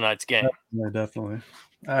about tonight's game. Yeah, definitely.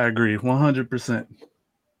 I agree 100%.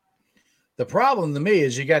 The problem to me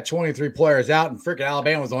is you got 23 players out, and freaking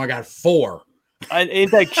Alabama's only got 4.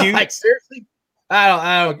 Ain't that cute? Like, seriously?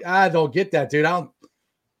 I don't get that, dude. I don't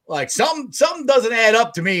like something doesn't add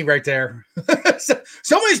up to me right there.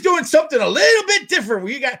 Somebody's doing something a little bit different.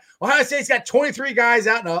 You got Ohio State's got 23 guys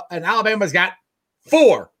out, and Alabama's got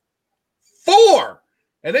 4.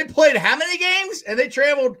 And they played how many games? And they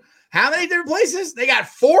traveled how many different places? They got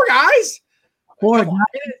 4 guys. 4 guys.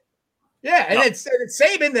 Yeah, and it's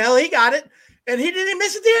Saban. The hell, he got it, and he didn't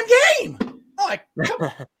miss a damn game. I'm like, come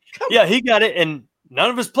on. Yeah, he got it, and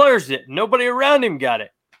none of his players did. Nobody around him got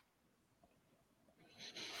it.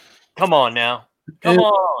 Come on now. Come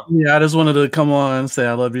on. Yeah, I just wanted to come on and say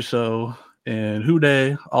I love your show, and who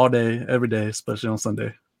day, all day, every day, especially on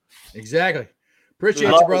Sunday. Exactly.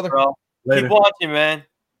 Appreciate you, brother. Bro. Keep watching, man.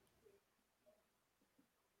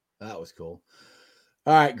 That was cool.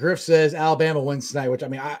 All right, Griff says Alabama wins tonight, which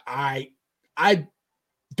I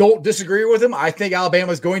don't disagree with him. I think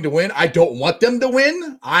Alabama is going to win. I don't want them to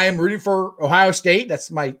win. I am rooting for Ohio State. That's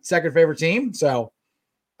my second favorite team, so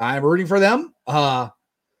I'm rooting for them. I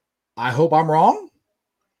hope I'm wrong.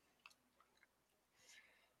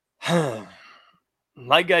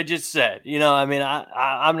 Like I just said,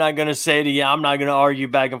 I'm not going to say to you, I'm not going to argue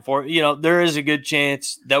back and forth. There is a good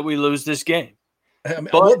chance that we lose this game.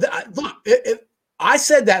 Look, I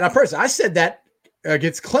said that. I said that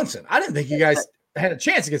against Clemson. I didn't think you guys had a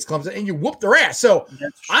chance against Clemson, and you whooped their ass. So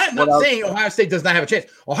I'm not saying Ohio State does not have a chance.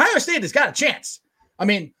 Ohio State has got a chance. I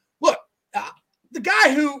mean, look, the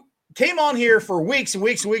guy who came on here for weeks and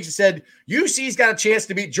weeks and weeks and said UC's got a chance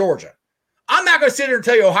to beat Georgia. I'm not going to sit here and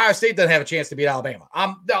tell you Ohio State doesn't have a chance to beat Alabama.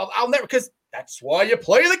 I'll never, because that's why you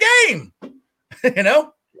play the game.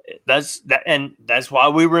 That's why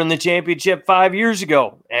we were in the championship 5 years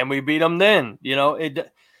ago, and we beat them then.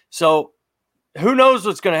 So who knows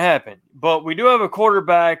what's going to happen? But we do have a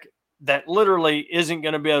quarterback that literally isn't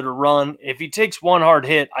going to be able to run. If he takes one hard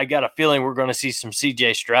hit, I got a feeling we're going to see some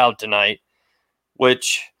C.J. Stroud tonight,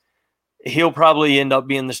 which he'll probably end up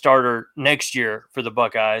being the starter next year for the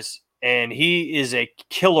Buckeyes. And he is a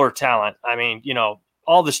killer talent. I mean,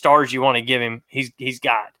 all the stars you want to give him, he's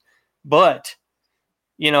got. But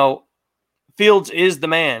Fields is the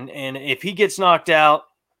man, and if he gets knocked out,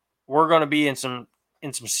 we're going to be in some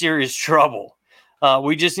serious trouble.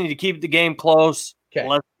 We just need to keep the game close. Okay.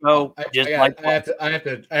 Let's go. I have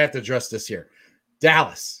to address this here.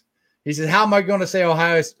 Dallas. He says, "How am I going to say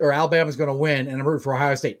Ohio or Alabama's going to win?" And I'm rooting for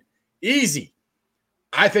Ohio State. Easy.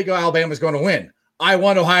 I think Alabama's going to win. I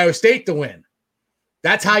want Ohio State to win.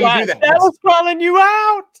 That's how you do that. That was calling you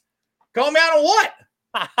out. Call me out on what?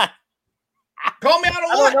 Call me out on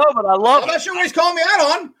what? I don't know, but I love it. I'm not sure what he's calling me out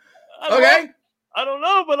on. I don't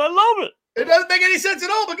know, but I love it. It doesn't make any sense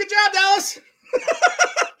at all, but good job, Dallas.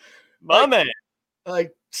 My man.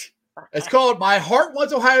 Like, it's called My Heart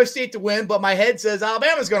Wants Ohio State to win, but my head says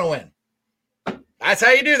Alabama's going to win. That's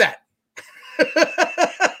how you do that.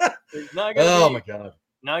 It's not gonna my God.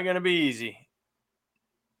 Not going to be easy.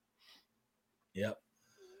 Yep.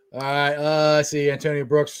 All right. Let's see. Antonio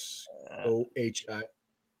Brooks. OHI.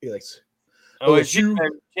 He likes OSU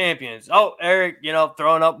champions. Oh, Eric,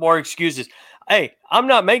 throwing up more excuses. Hey, I'm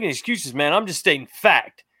not making excuses, man. I'm just stating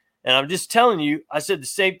fact. And I'm just telling you, I said the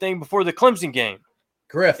same thing before the Clemson game.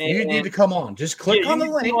 Griff, you need to come on. Just click on the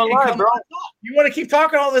link and come bro. on. You want to keep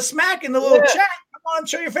talking all this smack in the little chat? Come on,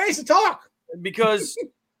 show your face and talk. Because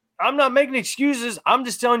I'm not making excuses. I'm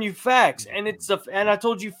just telling you facts. And and I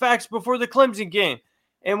told you facts before the Clemson game.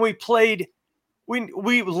 And we played.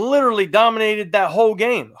 We literally dominated that whole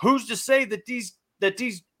game. Who's to say that these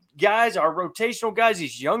guys are rotational guys,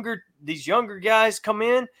 these younger these younger guys come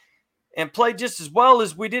in and play just as well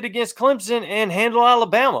as we did against Clemson and handle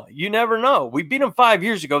Alabama. You never know. We beat them 5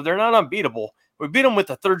 years ago. They're not unbeatable. We beat them with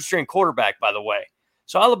a third-string quarterback, by the way.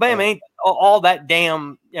 So Alabama ain't all that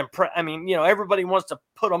damn I mean, everybody wants to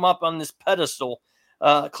put them up on this pedestal.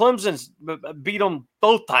 Clemson's beat them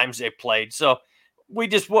both times they played. So we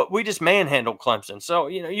just manhandled Clemson. So,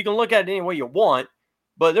 you can look at it any way you want,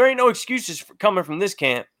 but there ain't no excuses coming from this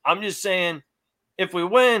camp. I'm just saying, if we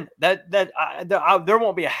win, there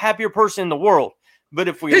won't be a happier person in the world. But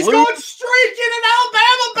if we He's lose, going streaking in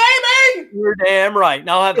Alabama, baby. you're damn right.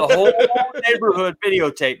 Now I'll have the whole neighborhood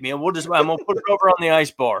videotape me, and I'm gonna put it over on the ice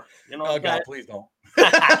bar. Oh God, please don't.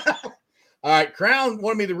 All right, Crown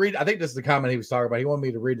wanted me to read. I think this is the comment he was talking about. He wanted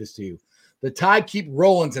me to read this to you. The Tide keep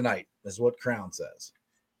rolling tonight. Is what Crown says.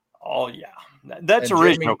 Oh yeah, that's And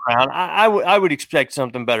original, Jeremy- Crown. I would expect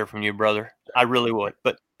something better from you, brother. I really would,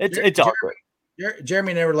 but it's all good.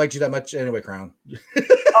 Jeremy never liked you that much anyway, Crown.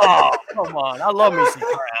 Oh, come on. I love me some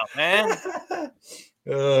Crown, man.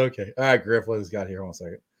 Okay. All right, Griff, what has got here? Hold on a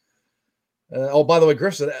second. By the way,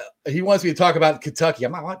 Griff said he wants me to talk about Kentucky.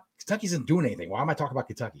 I'm not. Kentucky isn't doing anything. Why am I talking about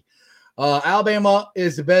Kentucky? Alabama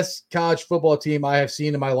is the best college football team I have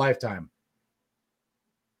seen in my lifetime.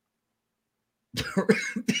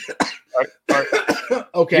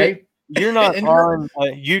 Okay. You're not And on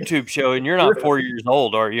a YouTube show, and you're not 4 years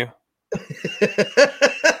old, are you?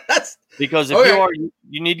 Because if Okay. you are,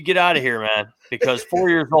 you need to get out of here, man. Because 4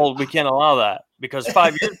 years old, we can't allow that. Because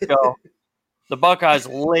 5 years ago, the Buckeyes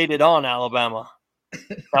laid it on Alabama.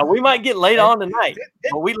 Now we might get laid on tonight,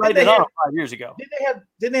 but we laid it on 5 years ago.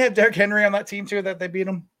 Didn't they have Derrick Henry on that team too that they beat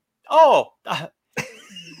him? Oh,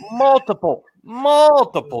 multiple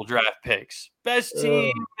draft picks, best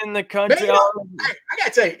team in the country. Man, I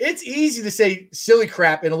gotta tell you, it's easy to say silly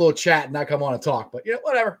crap in a little chat and not come on and talk, but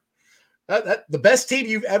whatever. The best team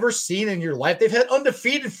you've ever seen in your life. They've had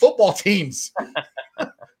undefeated football teams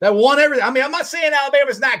that won everything. I mean, I'm not saying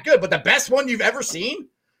Alabama's not good, but the best one you've ever seen?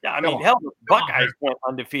 Yeah, I mean, hell, the Buckeyes went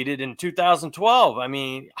undefeated in 2012. I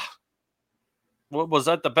mean, was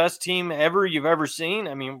that the best team ever you've ever seen?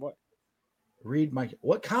 I mean, what? Read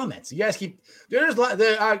what comments? You guys keep you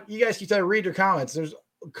guys keep trying to read your comments. There's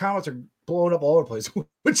comments are blowing up all over the place.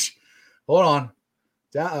 Which, hold on,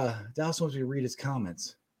 Dallas wants me to read his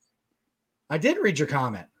comments. I did read your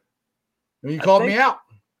comment when you called me out.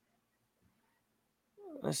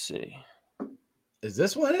 Let's see. Is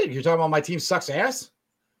this what it is? You're talking about my team sucks ass?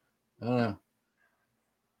 I don't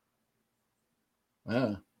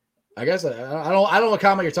know. I guess I don't know what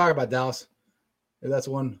comment you're talking about, Dallas. If that's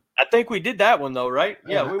one. I think we did that one though, right?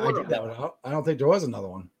 Yeah, we I did did that one. I don't think there was another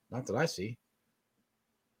one. Not that I see.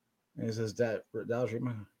 And it says that Dallas.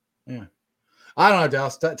 Yeah. I don't know,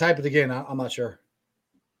 Dallas. Type it again. I'm not sure.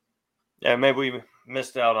 Yeah, maybe we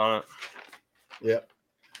missed out on it. Yep.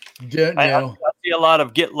 I see a lot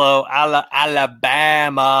of get low,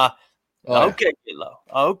 Alabama. Oh, okay, get low.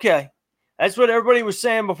 Okay. That's what everybody was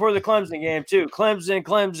saying before the Clemson game, too.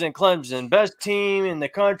 Clemson. Best team in the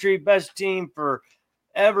country, best team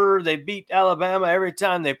forever. They beat Alabama every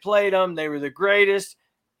time they played them. They were the greatest.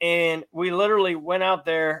 And we literally went out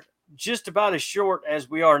there just about as short as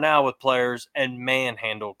we are now with players and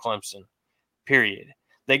manhandled Clemson, period.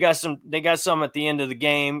 They got some at the end of the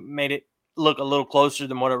game, made it look a little closer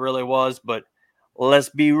than what it really was, but let's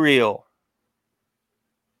be real.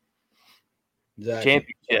 exactly.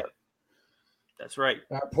 Championship. That's right.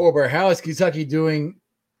 Poor Bear. How is Kentucky doing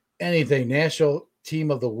anything? National Team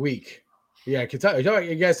of the Week. Yeah, Kentucky.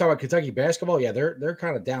 You guys talk about Kentucky basketball? Yeah, they're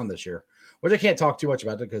kind of down this year. Which I can't talk too much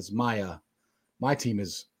about it because my team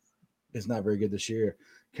is not very good this year.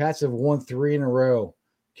 Cats have won 3 in a row.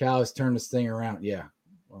 Cal has turned this thing around. Yeah.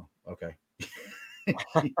 Well, okay.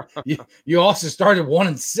 you also started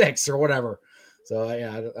 1-6 or whatever. So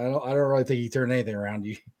yeah, I don't really think he turned anything around.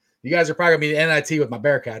 You guys are probably gonna be the NIT with my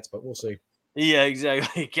Bearcats, but we'll see. Yeah,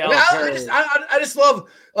 exactly. I just love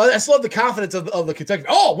the confidence of the Kentucky.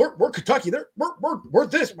 Oh, we're Kentucky. We're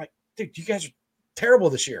this. I'm like, dude, you guys are terrible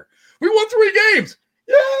this year. We won 3 games.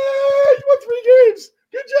 Yeah, you won 3 games.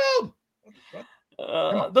 Good job.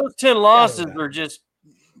 Those 10 losses are just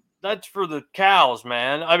that's for the cows,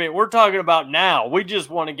 man. I mean, we're talking about now. We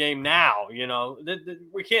just won a game now.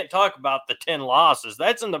 We can't talk about the 10 losses.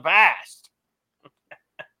 That's in the past.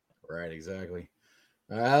 Right, exactly.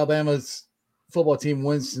 Alabama's football team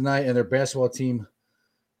wins tonight, and their basketball team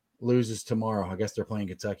loses tomorrow. I guess they're playing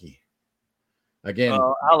Kentucky again.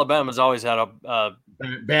 Alabama's always had a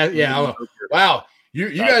bad. Yeah. Wow.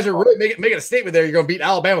 You guys are really making a statement there. You're going to beat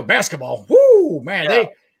Alabama basketball. Woo, man. Yeah.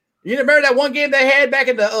 You remember that one game they had back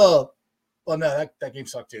in the Well, no, that game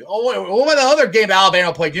sucked too. Oh, wait, what about the other game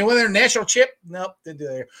Alabama played? Do you know when their national chip? Nope, didn't do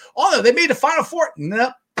that. Oh, no, they made the Final Four.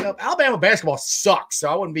 Nope. Alabama basketball sucks, so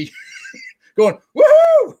I wouldn't be going,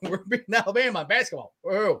 woohoo! We're beating Alabama in basketball.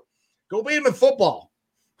 Woohoo! Go beat them in football.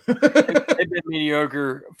 They've been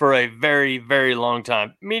mediocre for a very, very long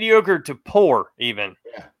time. Mediocre to poor, even.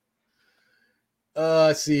 Yeah.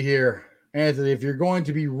 Let's see here. Anthony, if you're going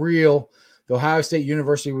to be real, the Ohio State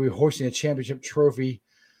University will be hosting a championship trophy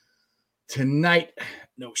tonight.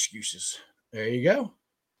 No excuses. There you go.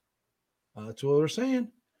 That's what they're saying.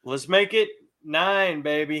 Let's make it 9,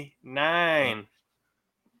 baby. 9.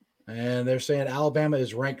 And they're saying Alabama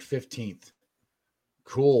is ranked 15th.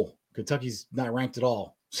 Cool. Kentucky's not ranked at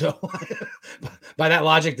all. So by that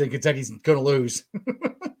logic, then Kentucky's going to lose.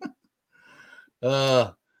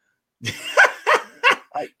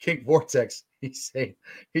 King Vortex. He's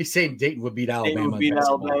saying Dayton would beat Alabama. Dayton would beat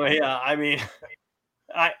Alabama. Yeah, I mean,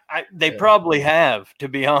 they probably have, to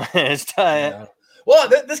be honest. Yeah. Well,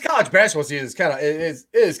 this college basketball season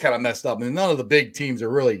is kind of messed up. I mean, none of the big teams are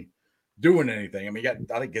really doing anything. I mean,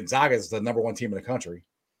 I think Gonzaga is the number one team in the country.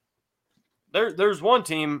 There's one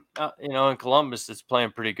team, in Columbus that's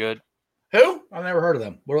playing pretty good. Who? I've never heard of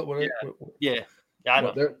them. Yeah, I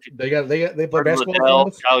don't. They play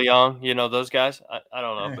basketball. Kyle Young, those guys. I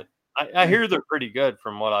don't know, but I hear they're pretty good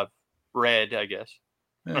from what I've read. I guess.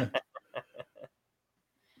 Yeah.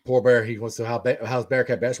 Poor Bear. He wants to how's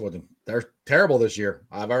Bearcat basketball team? They're terrible this year.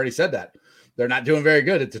 I've already said that. They're not doing very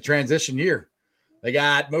good. It's a transition year. They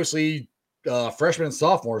got mostly freshmen and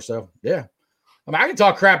sophomores. So yeah. I mean, I can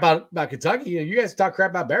talk crap about Kentucky. You guys talk crap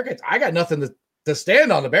about Bearcats. I got nothing to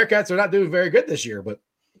stand on. The Bearcats are not doing very good this year, but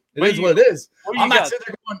it is what it is. I'm not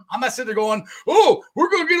sitting there going, oh, we're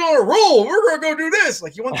going to get on a roll. We're going to go do this.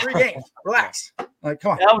 Like, you won 3 games. Relax. Like,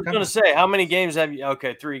 come on. I was going to say, how many games have you?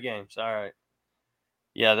 Okay, 3 games. All right.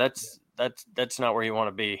 Yeah, that's not where you want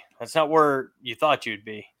to be. That's not where you thought you'd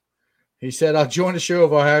be. He said, I'll join the show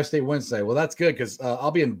if Ohio State wins tonight. Well, that's good because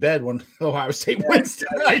I'll be in bed when Ohio State wins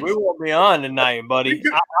tonight. We won't be on tonight, buddy.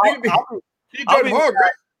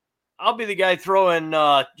 I'll be the guy throwing,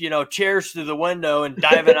 chairs through the window and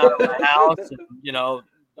diving out of the house and,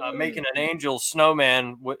 making an angel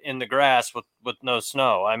snowman in the grass with no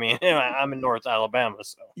snow. I mean, I'm in North Alabama.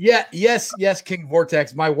 So. Yeah, yes, King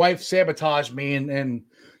Vortex. My wife sabotaged me and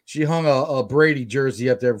she hung a Brady jersey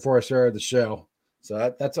up there before I started the show.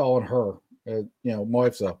 So that's all in her. My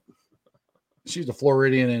wife's she's a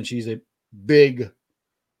Floridian and she's a big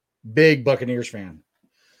Buccaneers fan.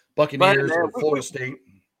 Buccaneers, Florida State.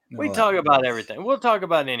 We talk about everything. We'll talk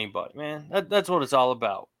about anybody, man. That's what it's all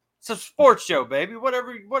about. It's a sports show, baby.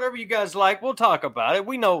 Whatever you guys like, we'll talk about it.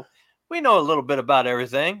 We know a little bit about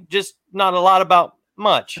everything, just not a lot about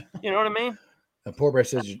much. You know what I mean? And Poor Bear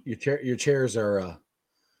says your chairs are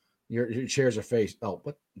your chairs are faced. Oh,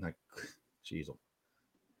 what? Jeez.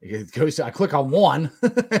 It goes. I click on one,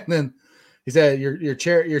 and then he said, "Your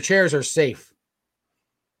chairs are safe."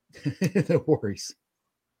 No worries.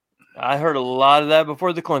 I heard a lot of that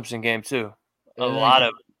before the Clemson game too. A lot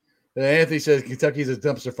of it. Anthony says Kentucky's a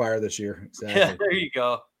dumpster fire this year. Exactly. Yeah, there you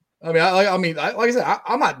go. I mean, like I said,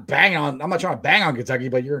 I'm not trying to bang on Kentucky,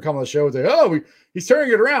 but you're gonna come on the show and say, "Oh, he's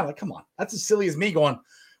turning it around." Like, come on, that's as silly as me going.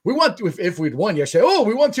 We want to, if we'd won yesterday. Oh,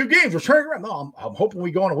 we won 2 games. We're turning around. No, I'm hoping we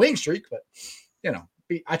go on a winning streak, but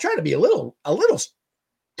I try to be a little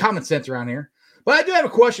common sense around here. But I do have a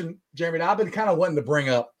question, Jeremy, that I've been kind of wanting to bring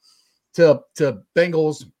up to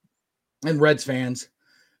Bengals and Reds fans.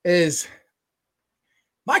 Is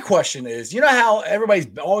my question is, you know how everybody's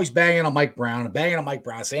always banging on Mike Brown,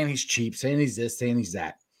 saying he's cheap, saying he's this, saying he's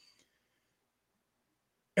that.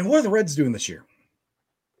 And what are the Reds doing this year?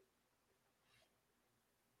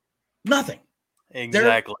 Nothing.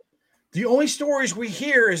 Exactly. The only stories we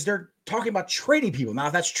hear is they're talking about trading people. Now,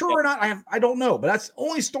 if that's true or not, I don't know. But that's the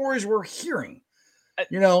only stories we're hearing. I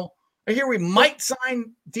hear we might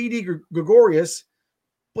sign Didi Gregorius,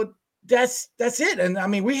 but that's it. And I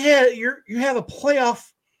mean, you have a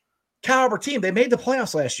playoff caliber team. They made the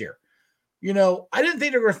playoffs last year. I didn't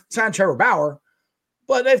think they were going to sign Trevor Bauer,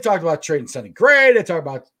 but they've talked about trading Sonny Gray. They talked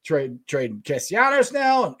about trading Castellanos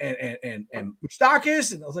now and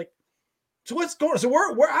Moustakas. And I was like, so what's going on? So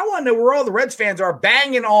I want to know where all the Reds fans are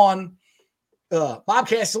banging on Bob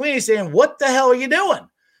Castellini saying, what the hell are you doing?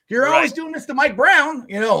 You're always doing this to Mike Brown.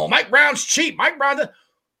 Mike Brown's cheap. Mike Brown.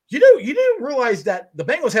 You do realize that the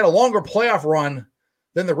Bengals had a longer playoff run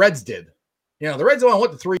than the Reds did. The Reds only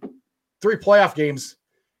went to three playoff games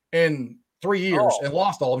in 3 years and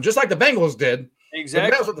lost all of them, just like the Bengals did. Exactly.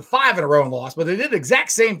 The Bengals went to 5 in a row and lost, but they did the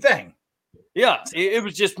exact same thing. Yeah, it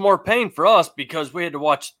was just more pain for us because we had to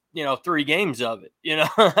watch, 3 games of it.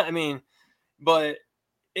 I mean, But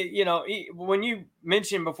when you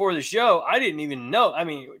mentioned before the show, I didn't even know. I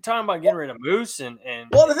mean, talking about getting rid of Moose and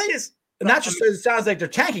well, the thing is, not just it sounds like they're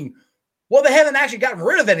tanking. Well, they haven't actually gotten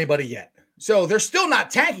rid of anybody yet, so they're still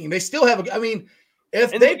not tanking. They still have a. I mean,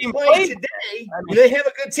 if they play today, they have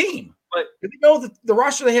a good team. But if you know the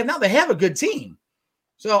roster they have now, they have a good team.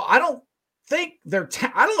 So I don't think they're.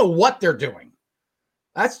 I don't know what they're doing.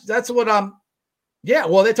 That's what I'm. Yeah,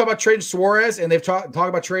 well, they talk about trading Suarez, and they've talk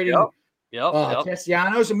about trading.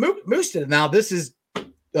 Castellanos and Moose did it. Now this is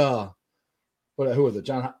who was it?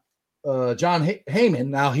 John Heyman.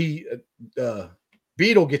 Now he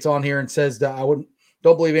Beetle gets on here and says that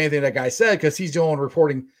don't believe anything that guy said because he's the only one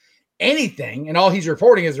reporting anything, and all he's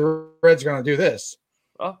reporting is the Reds are going to do this.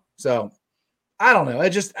 Oh. So I don't know. I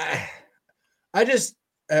just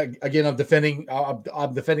again I'm defending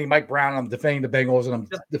Mike Brown. I'm defending the Bengals, and I'm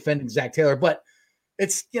defending Zach Taylor. But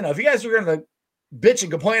it's if you guys are going to bitch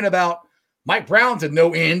and complain about Mike Brown to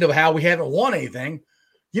no end of how we haven't won anything.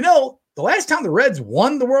 The last time the Reds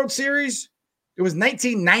won the World Series, it was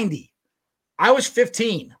 1990. I was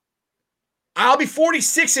 15. I'll be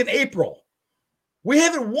 46 in April. We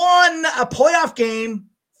haven't won a playoff game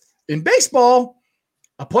in baseball,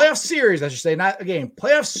 a playoff series, I should say, not a game,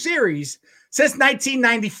 playoff series since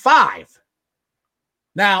 1995.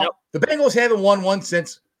 Now, The Bengals haven't won one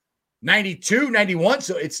since 92, 91,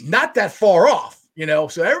 so it's not that far off.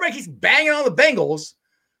 So everybody keeps banging on the Bengals.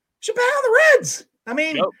 Should bang on the Reds. I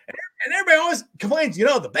mean, and everybody always complains, the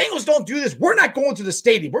Bengals don't do this. We're not going to the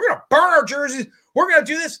stadium. We're going to burn our jerseys. We're going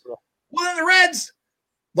to do this. Well, then the Reds,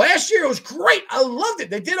 last year, it was great. I loved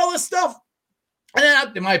it. They did all this stuff. And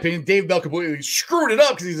then, in my opinion, Dave Bell completely screwed it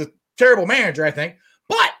up because he's a terrible manager, I think.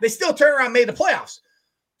 But they still turned around and made the playoffs.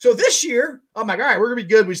 So this year, I'm like, all right, we're going to be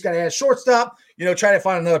good. We just got to add shortstop, try to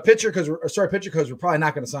find another pitcher because we're probably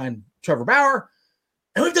not going to sign Trevor Bauer.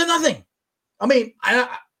 And we've done nothing. I mean, the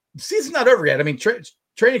season's not over yet. I mean,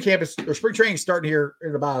 training camp or spring training is starting here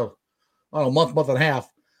in about a month and a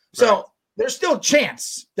half. So there's still a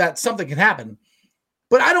chance that something can happen.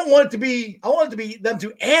 But I don't want it to be. I want it to be them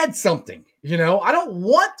to add something. I don't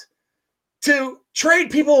want to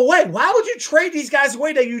trade people away. Why would you trade these guys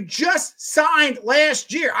away that you just signed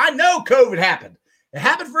last year? I know COVID happened. It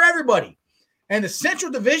happened for everybody. And the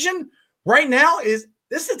Central Division right now this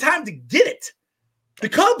is the time to get it. The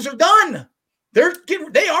Cubs are done. They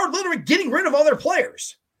are literally getting rid of all their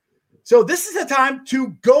players. So this is the time to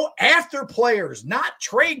go after players, not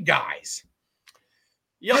trade guys.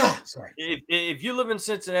 Yeah, sorry. If you live in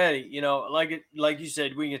Cincinnati, like you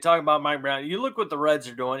said, we can talk about Mike Brown. You look what the Reds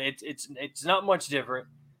are doing. It's not much different.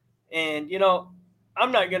 And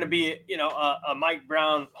I'm not going to be a Mike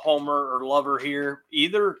Brown homer or lover here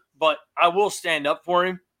either, but I will stand up for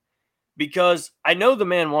him because I know the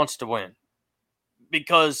man wants to win.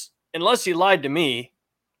 Because unless he lied to me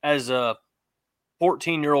as a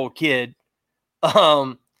 14-year-old kid,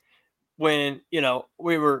 when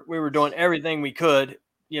we were doing everything we could,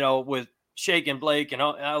 with Shake and Blake and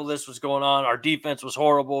how this was going on, our defense was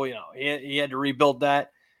horrible. He had to rebuild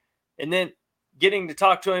that, and then getting to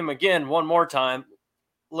talk to him again one more time,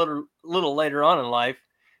 little later on in life,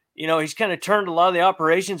 he's kind of turned a lot of the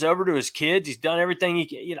operations over to his kids. He's done everything he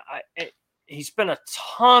can. He spent a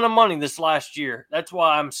ton of money this last year. That's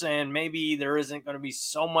why I'm saying maybe there isn't going to be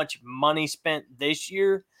so much money spent this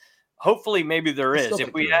year. Hopefully, maybe there is.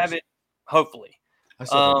 If we have it, hopefully. But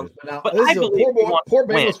I believe poor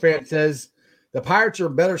Bengals fan says the Pirates are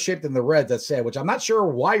in better shape than the Reds. That's sad, which I'm not sure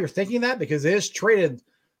why you're thinking that because they just traded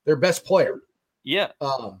their best player. Yeah.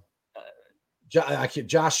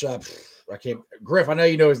 Josh, I can't. Griff, I know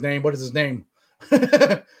you know his name. What is his name?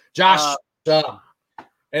 Josh.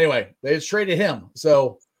 Anyway, they just traded him.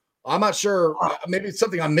 So I'm not sure. Maybe it's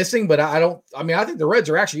something I'm missing, but I think the Reds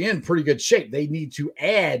are actually in pretty good shape. They need to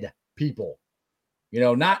add people,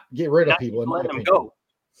 not get rid of people. Let them go.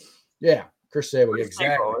 Yeah. Chris Sable.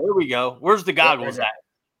 Exactly. Here we go. Where's the goggles at?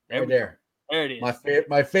 Right there. There it is.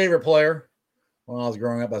 My favorite player when I was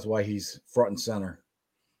growing up. That's why he's front and center.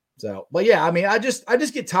 So, but yeah, I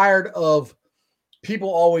just get tired of people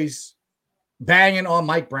always banging on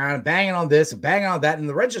Mike Brown, banging on this, and banging on that, and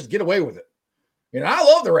the Reds just get away with it. I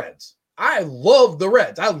love the Reds. I love the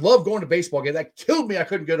Reds. I love going to baseball games. That killed me. I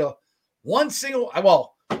couldn't go to one single.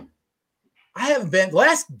 I haven't been. The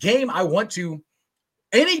last game I went to,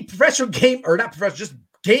 any professional game or not professional, just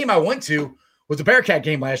game I went to was the Bearcat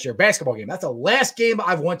game last year, basketball game. That's the last game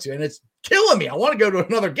I've went to, and it's killing me. I want to go to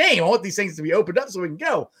another game. I want these things to be opened up so we can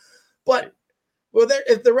go. But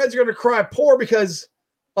if the Reds are going to cry poor because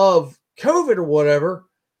of COVID or whatever,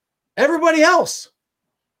 everybody else.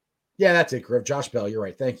 Yeah, that's it, Griff. Josh Bell, you're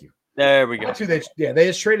right. Thank you. There we go. That's who they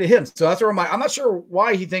just traded him. So that's where I'm not sure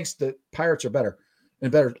why he thinks the Pirates are better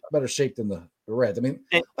shape than the Reds. I mean,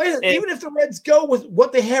 even if the Reds go with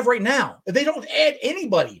what they have right now, if they don't add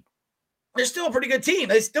anybody, they're still a pretty good team.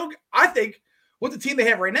 I think, with the team they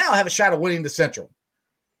have right now, have a shot of winning the Central.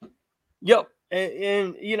 Yep.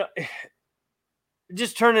 And you know,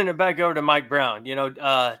 just turning it back over to Mike Brown, you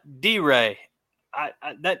know, D-Ray,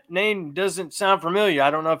 that name doesn't sound familiar.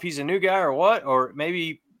 I don't know if he's a new guy or what, or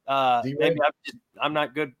maybe I'm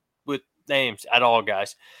not good with names at all,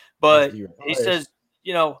 guys. But he says,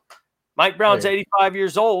 you know, Mike Brown's 85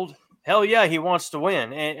 years old. Hell yeah, he wants to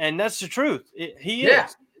win, and that's the truth. He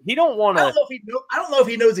is. He don't want to. I don't know if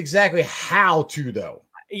he knows exactly how to, though.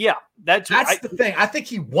 Yeah, that's the thing. I think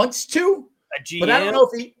he wants to, but I don't know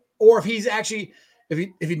if he's actually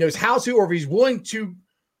if he knows how to, or if he's willing to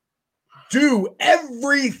do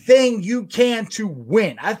everything you can to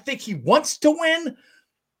win. I think he wants to win,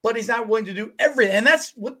 but he's not willing to do everything, and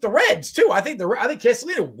that's with the Reds too. I think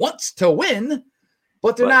Castellino wants to win,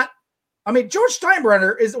 but they're not. I mean, George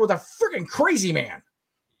Steinbrenner was a freaking crazy man.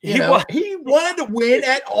 He wanted to win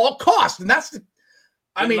at all costs, and that's the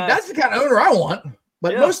kind of owner I want.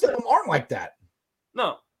 But most of them aren't like that.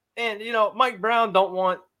 No, and you know, Mike Brown don't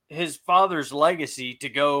want his father's legacy to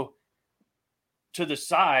go to the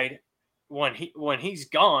side when he's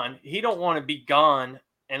gone. He don't want to be gone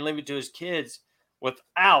and leave it to his kids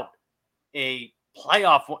without a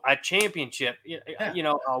championship, you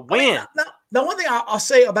know, a win. Now, one thing I'll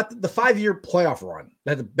say about the 5-year playoff run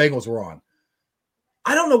that the Bengals were on,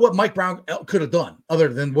 I don't know what Mike Brown could have done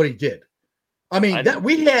other than what he did. I mean,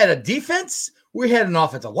 we had a defense, we had an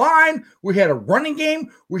offensive line, we had a running game.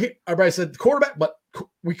 Everybody said the quarterback, but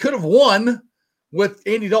we could have won with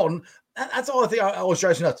Andy Dalton. That's all I think I was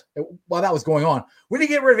driving nuts while that was going on. We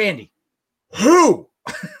didn't get rid of Andy. Who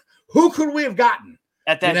could we have gotten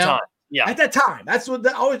at that time? Yeah, at that time. That's what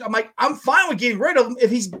I'm like. I'm fine with getting rid of him if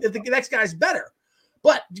the next guy's better.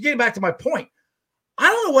 But getting back to my point, I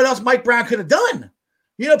don't know what else Mike Brown could have done.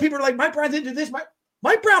 You know, people are like, Mike Brown didn't do this.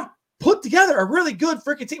 Mike Brown put together a really good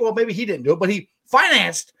freaking team. Well, maybe he didn't do it, but he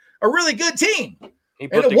financed a really good team.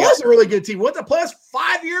 And it was a really good team. Went to playoffs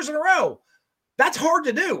 5 years in a row. That's hard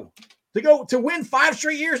to do, to win 5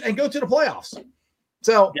 straight years and go to the playoffs.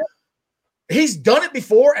 So he's done it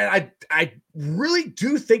before, and I really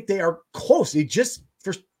do think they are close.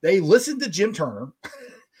 They listened to Jim Turner,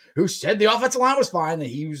 who said the offensive line was fine, and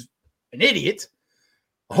he was an idiot.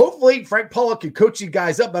 Hopefully, Frank Pollock can coach you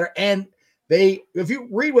guys up better. And if you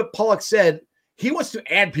read what Pollock said, he wants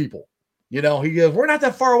to add people. You know, he goes, we're not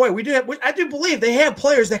that far away. I do believe they have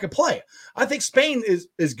players that can play. I think Spain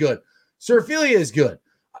is good. Seraphilia is good.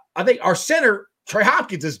 I think our center, Trey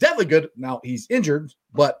Hopkins, is definitely good. Now, he's injured,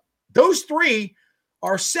 but those 3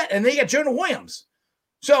 are set, and they got Jonah Williams.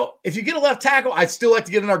 So if you get a left tackle, I'd still like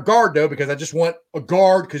to get in our guard, though, because I just want a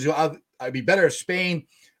guard, because I'd be better if Spain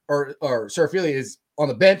or Seraphilia is on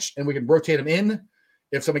the bench, and we can rotate him in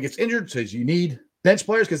if somebody gets injured, because you need bench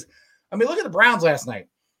players. Because, I mean, look at the Browns last night.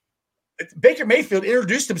 Baker Mayfield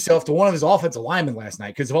introduced himself to one of his offensive linemen last night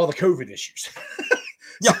because of all the COVID issues.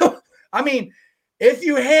 So, I mean, if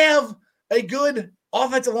you have a good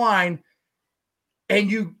offensive line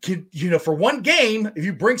and you can, you know, for one game, if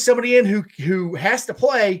you bring somebody in who has to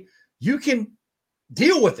play, you can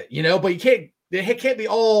deal with it, you know, but it can't be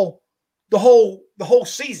all the whole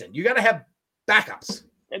season. You got to have backups.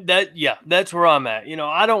 That's where I'm at. You know,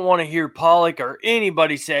 I don't want to hear Pollock or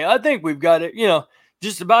anybody say, I think we've got it, you know,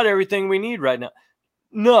 just about everything we need right now.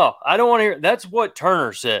 No, I don't want to hear. That's what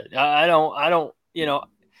Turner said. I don't, you know,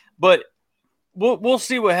 but we'll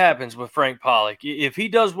see what happens with Frank Pollock. If he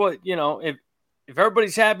does what, you know, if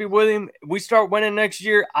everybody's happy with him, we start winning next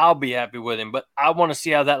year, I'll be happy with him. But I want to see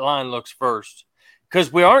how that line looks first,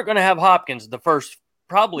 because we aren't going to have Hopkins the first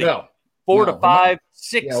probably 4 to 5,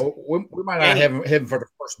 6. Yeah, we might not have him for the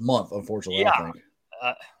first month, unfortunately. Yeah. I think.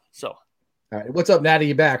 All right, what's up, Natty?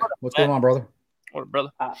 You back? What's going on, brother? What,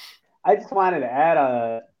 brother? I just wanted to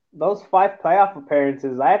add those 5 playoff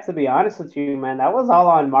appearances. I have to be honest with you, man. That was all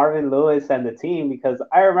on Marvin Lewis and the team, because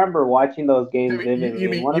I remember watching those games vividly. You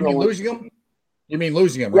mean losing them? You mean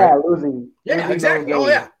losing them, right? Yeah, losing. Yeah, exactly. Oh,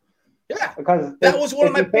 yeah. Yeah. Because that was one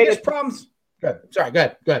of my biggest problems. Go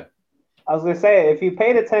ahead. I was going to say, if you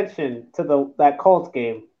paid attention to that Colts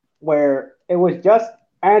game where it was just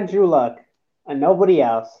Andrew Luck and nobody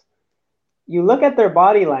else, you look at their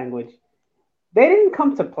body language, they didn't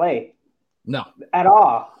come to play. No. At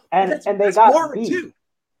all. And they got Marvin beat. Too.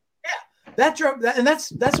 Yeah. That's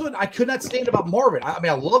what I could not stand about Marvin. I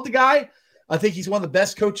mean, I love the guy. I think he's one of the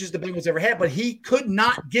best coaches the Bengals ever had, but he could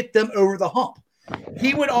not get them over the hump.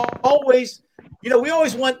 He would always we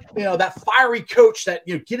always want, that fiery coach that,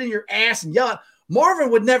 get in your ass and yell.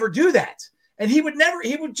 Marvin would never do that. And he would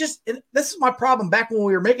just, and this is my problem back when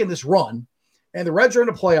we were making this run and the Reds are in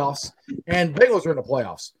the playoffs and Bengals are in the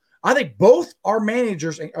playoffs. I think both our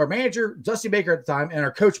manager, Dusty Baker at the time, and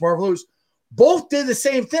our coach, Marvin Lewis, both did the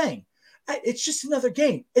same thing. It's just another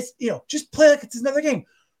game. It's, just play like it's another game.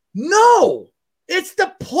 No, it's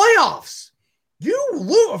the playoffs. You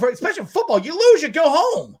lose, especially in football, you lose, you go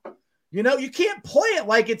home. You can't play it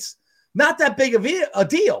like it's not that big of a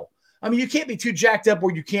deal. I mean, you can't be too jacked up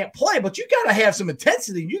where you can't play, but you got to have some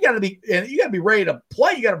intensity. You got to be ready to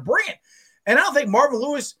play. You got to bring it. And I don't think Marvin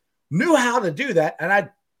Lewis knew how to do that. And I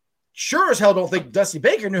sure as hell don't think Dusty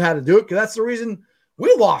Baker knew how to do it because that's the reason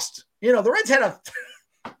we lost. The Reds had a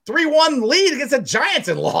 3-1 lead against the Giants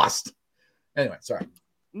and lost. Anyway, sorry.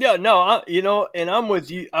 Yeah, no, and I'm with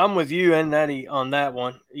you. I'm with you and Natty on that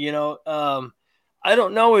one. I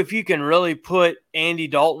don't know if you can really put Andy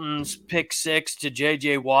Dalton's pick 6 to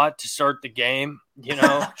J.J. Watt to start the game,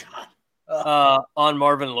 on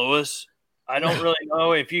Marvin Lewis. I don't really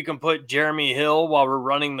know if you can put Jeremy Hill while we're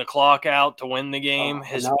running the clock out to win the game.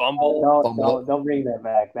 His fumble. Don't bring that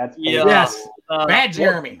back. That's yes, bad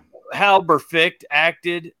Jeremy. How Burfict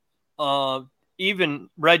acted. Even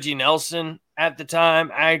Reggie Nelson at the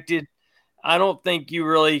time acted. I don't think you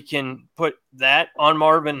really can put that on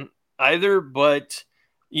Marvin either, but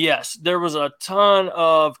yes, there was a ton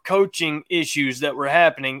of coaching issues that were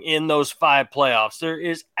happening in those 5 playoffs. There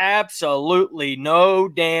is absolutely no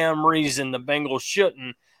damn reason the Bengals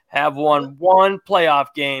shouldn't have won one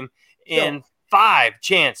playoff game in 5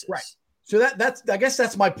 chances. Right. So that's I guess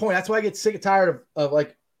that's my point. That's why I get sick and tired of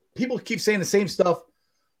like people keep saying the same stuff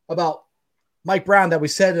about Mike Brown that we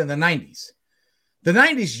said in the 90s. The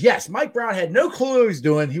 90s, yes, Mike Brown had no clue what he was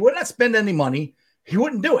doing. He would not spend any money. He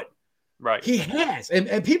wouldn't do it. Right. He has.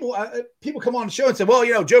 And people come on the show and say,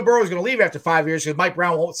 well, Joe Burrow is going to leave after 5 years because Mike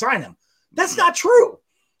Brown won't sign him. That's not true.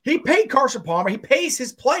 He paid Carson Palmer. He pays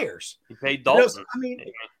his players. He paid Dalton.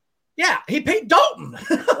 Yeah, he paid Dalton.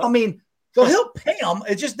 So he'll pay them.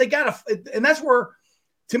 It's just they got to – and that's where,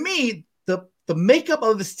 to me, the makeup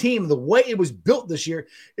of this team, the way it was built this year,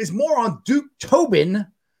 is more on Duke Tobin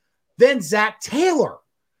than Zach Taylor.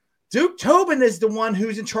 Duke Tobin is the one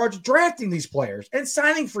who's in charge of drafting these players and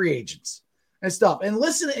signing free agents and stuff. And they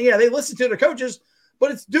listen to the coaches,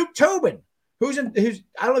 but it's Duke Tobin who's I don't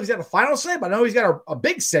know if he's got a final say, but I know he's got a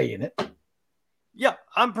big say in it. Yeah,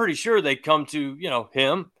 I'm pretty sure they come to,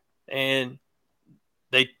 him and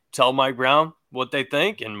they tell Mike Brown what they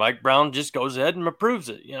think, and Mike Brown just goes ahead and approves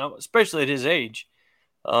it, especially at his age.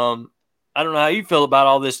 I don't know how you feel about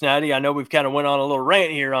all this, Natty. I know we've kind of went on a little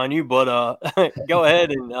rant here on you, but go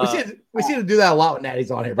ahead and we seem to do that a lot when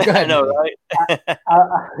Natty's on here. But go ahead. I know, right?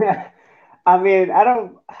 I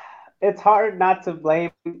don't. It's hard not to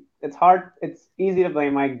blame. It's hard. It's easy to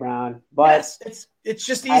blame Mike Brown, but yes, it's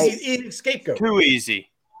just easy scapegoat. Too easy.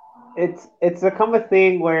 It's become a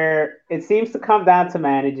thing where it seems to come down to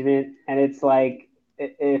management, and it's like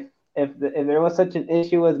if there was such an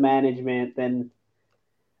issue with management, then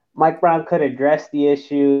Mike Brown could address the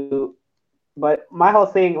issue. But my whole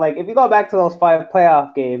thing, like, if you go back to those 5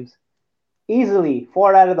 playoff games, easily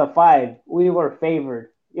 4 out of the 5 we were favored.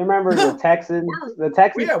 You remember the Texans? The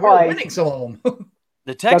Texans, we're winning some of them.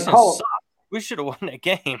 The Texans suck. We should have won that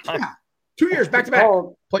game. Yeah. 2 years back to back.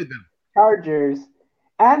 Played them. Chargers.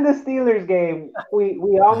 And the Steelers game,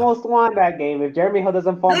 we almost won that game. If Jeremy Hill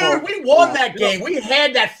doesn't fumble, dude, we won that game. We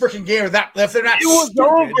had that freaking game. If they're not, it was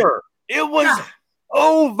over. It was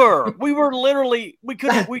over. We were literally. We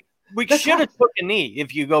could. We should have took a knee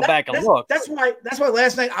if you go back and look. That's why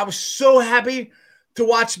last night I was so happy to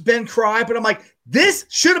watch Ben cry. But I'm like, this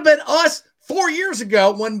should have been us 4 years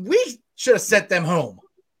ago when we should have sent them home.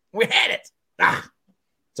 We had it.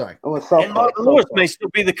 Sorry. And Marvin Lewis may still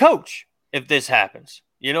be the coach if this happens.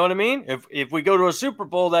 You know what I mean? If we go to a Super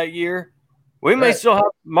Bowl that year, we may still have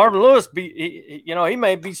Marvin Lewis be. He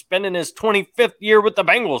may be spending his 25th year with the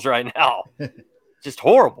Bengals right now. Just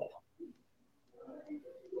horrible.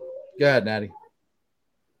 Go ahead, Natty.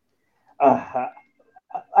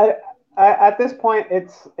 At this point,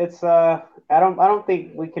 it's I don't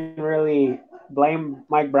think we can really blame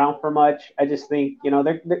Mike Brown for much. I just think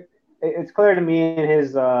it's clear to me in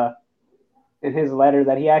his letter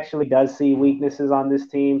that he actually does see weaknesses on this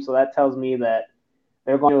team. So that tells me that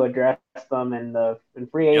they're going to address them in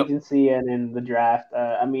free agency and in the draft.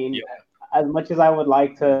 As much as I would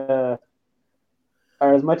like to,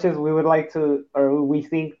 or as much as we would like to, or we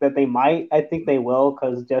think that they might, I think they will,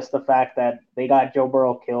 because just the fact that they got Joe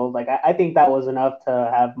Burrow killed, like I think that was enough to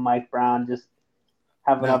have Mike Brown just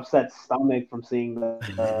have an Now- upset stomach from seeing the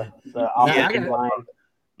I offensive got- line.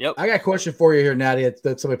 Yep. I got a question for you here, Natty,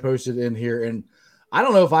 that somebody posted in here, and I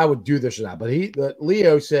don't know if I would do this or not, but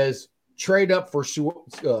Leo says trade up for Sewell,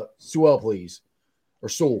 please, or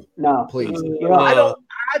Sewell, No, please. you know, I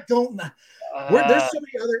don't know. There's Uh, so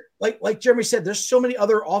many other, like Jeremy said, there's so many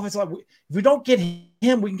other offensive. If we don't get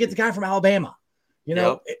him, we can get the guy from Alabama. You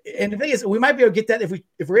know, and the thing is, we might be able to get that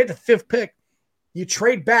if we're at the 5th pick. You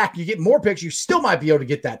trade back, you get more picks, you still might be able to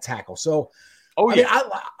get that tackle. So, oh I yeah, mean,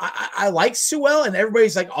 I like Sewell, and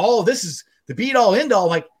everybody's like, "Oh, this is the beat all end all." I'm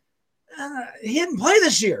like, he didn't play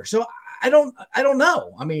this year, so I don't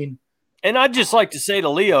know. I mean, and I'd just like to say to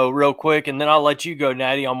Leo real quick, and then I'll let you go,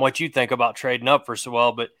 Natty, on what you think about trading up for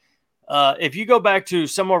Sewell. But if you go back to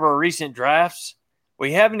some of our recent drafts,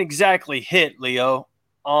 we haven't exactly hit, Leo,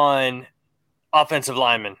 on offensive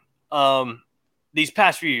linemen these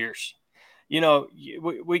past few years. You know,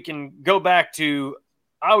 we can go back to,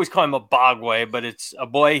 I always call him a Bogway, but it's a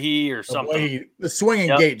Boyhe or something. the swinging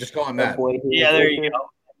Yep. gate, just call him that. Yeah, there you go.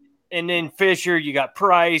 And then Fisher, you got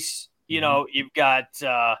Price, you know, you've got who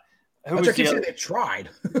was I can the say other? they tried.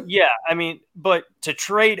 Yeah, I mean, but to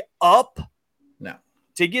trade up, No.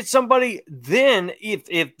 to get somebody, then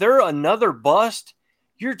if they're another bust,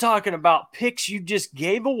 you're talking about picks you just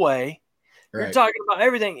gave away. You're Right. talking about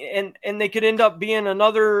everything, and they could end up being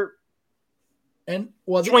another. And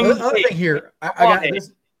well, the Swing other gate. thing here, I got Wait.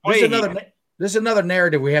 this. Wait. There's another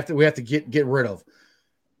narrative we have to get rid of.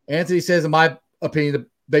 Anthony says, in my opinion,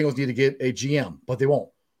 the Bengals need to get a GM, but they won't.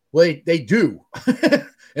 Well, they do.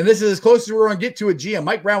 And this is as close as we're going to get to a GM.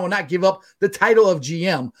 Mike Brown will not give up the title of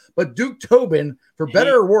GM, but Duke Tobin, for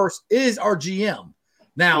better or worse, is our GM.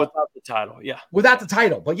 Now, Without the title, yeah. without the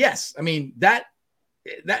title. But yes, I mean, that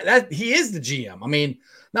he is the GM. I mean,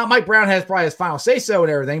 now Mike Brown has probably his final say so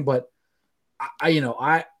and everything, but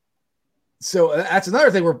so that's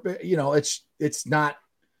another thing where, you know, it's not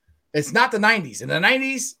the 90s. In the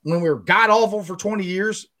 90s, when we were god awful for 20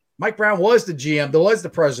 years, Mike Brown was the GM, was the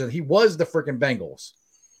president, he was the freaking Bengals.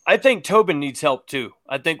 I think Tobin needs help too.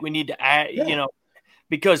 I think we need to add, you know,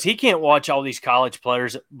 because he can't watch all these college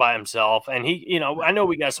players by himself. And he, you know, I know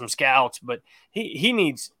we got some scouts, but he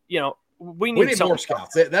needs, you know, we need more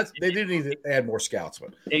scouts. They do need to add more scouts.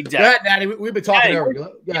 But exactly. Go ahead, Natty. We've been talking over.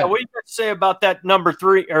 Yeah, what do you got to say about that number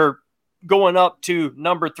 3 or going up to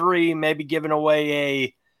number 3, maybe giving away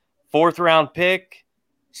a 4th round pick,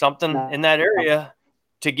 something in that area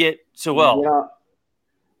to get Sewell? You know,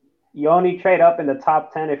 you only trade up in the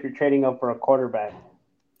top 10 if you're trading up for a quarterback.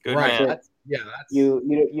 Good right. man. That's,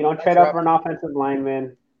 You don't trade up for an offensive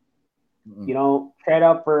lineman. Mm-hmm. You don't trade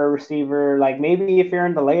up for a receiver. Like maybe if you're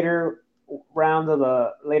in the later round of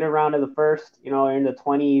the first, you know, you're in the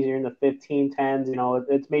 20s, you're in the 15, 10s, you know,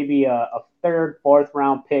 it's maybe a 3rd, 4th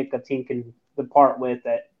round pick a team can depart with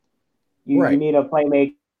that you need a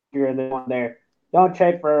playmaker and then one there. You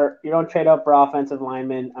don't trade up for offensive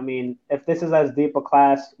linemen. I mean, if this is as deep a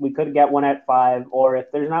class, we could get one at 5, or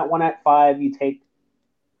if there's not one at 5, you take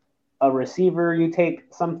a receiver, you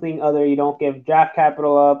take something other, you don't give draft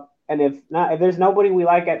capital up. And if there's nobody we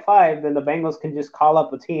like at 5, then the Bengals can just call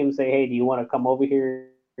up a team and say, hey, do you want to come over here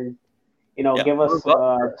and, you know, give us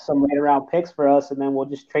some later round picks for us, and then we'll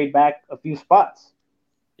just trade back a few spots.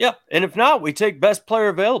 Yeah, and if not, we take best player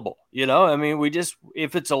available. You know, I mean,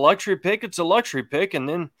 if it's a luxury pick, it's a luxury pick, and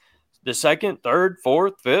then the 2nd, 3rd,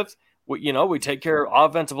 4th, 5th, we take care of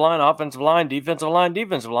offensive line, defensive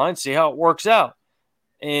line, see how it works out.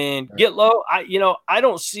 And get low. I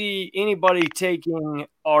don't see anybody taking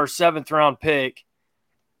our 7th round pick,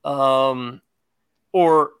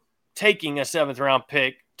 or taking a 7th round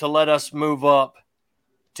pick to let us move up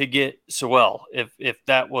to get Sewell. If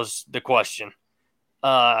that was the question,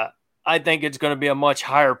 I think it's going to be a much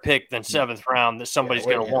higher pick than 7th round that somebody's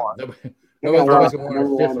going to want. Nobody's going to want our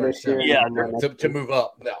 5th or 7th to move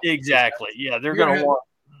up. No. Exactly. Yeah, they're going to want.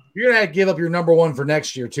 You're going to have to give up your number 1 for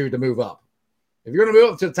next year too to move up. If you're going to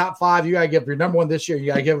move up to the top 5, you got to give up your number 1 this year. You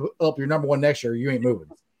got to give up your number 1 next year. You ain't moving.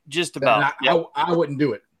 Just about. I wouldn't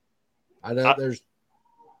do it. I know there's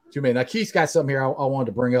too many. Now, Keith's got something here I wanted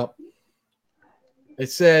to bring up. It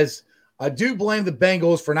says, I do blame the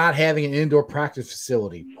Bengals for not having an indoor practice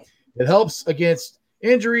facility. It helps against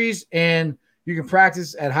injuries, and you can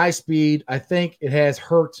practice at high speed. I think it has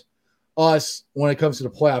hurt us when it comes to the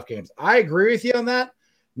playoff games. I agree with you on that.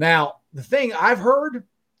 Now, the thing I've heard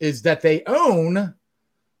is that they own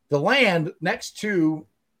the land next to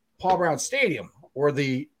Paul Brown Stadium, or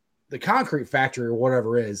the concrete factory or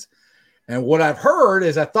whatever it is. And what I've heard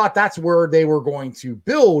is I thought that's where they were going to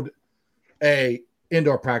build a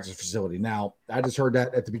indoor practice facility. Now, I just heard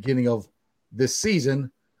that at the beginning of this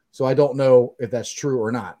season, So I don't know if that's true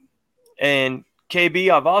or not. And KB,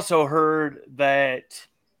 I've also heard that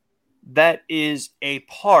is a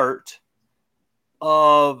part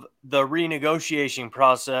of the renegotiation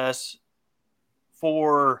process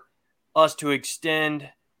for us to extend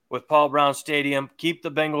with Paul Brown Stadium, keep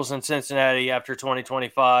the Bengals in Cincinnati after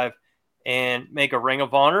 2025, and make a Ring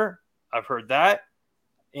of Honor. I've heard that.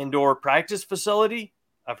 Indoor practice facility.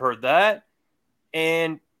 I've heard that.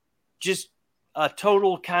 And just a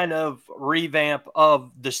total kind of revamp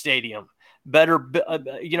of the stadium. Better,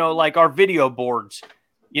 like our video boards.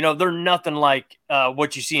 They're nothing like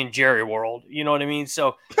what you see in Jerry World. You know what I mean?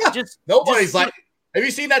 So just nobody's like, have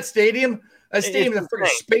you seen that stadium? That stadium is a freaking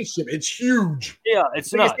spaceship. It's huge. Yeah,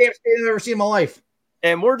 it's not. Biggest stadium I've ever seen in my life.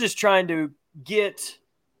 And we're just trying to get,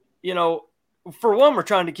 for one, we're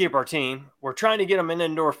trying to keep our team. We're trying to get them in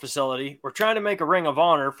an indoor facility. We're trying to make a Ring of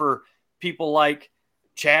Honor for people like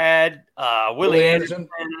Chad, Willie Anderson.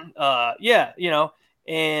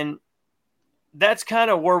 And that's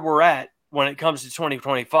kind of where we're at when it comes to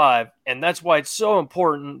 2025. And that's why it's so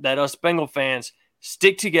important that us Bengal fans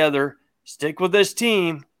stick together, stick with this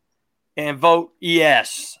team, and vote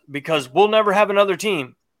yes, because we'll never have another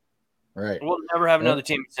team. Right. We'll never have another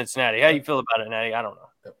team in Cincinnati. How you feel about it, Natty? I don't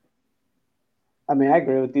know. I mean, I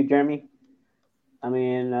agree with you, Jeremy. I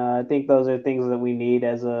mean, I think those are things that we need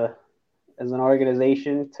as an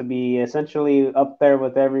organization to be essentially up there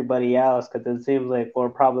with everybody else, because it seems like we're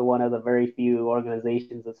probably one of the very few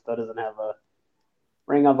organizations that still doesn't have a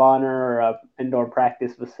Ring of Honor or a indoor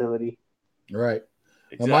practice facility. Right.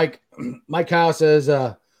 Exactly. Mike Kyle says,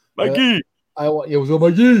 Mikey. Mikey. I want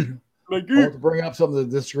to bring up something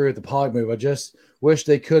to disagree with the Pog move. I just wish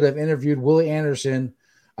they could have interviewed Willie Anderson.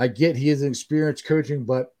 I get he is an experienced coaching,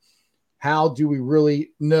 but how do we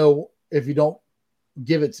really know if you don't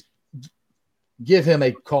give him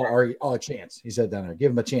a call or a chance? He said down there,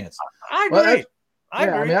 give him a chance. I agree. I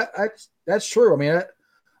agree. I mean, that's true. I mean,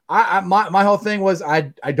 my whole thing was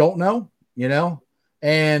I don't know,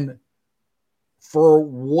 and for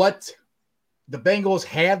what the Bengals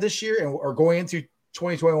have this year and are going into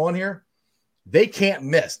 2021 here, they can't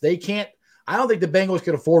miss. I don't think the Bengals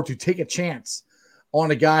could afford to take a chance on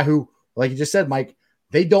a guy who, like you just said, Mike,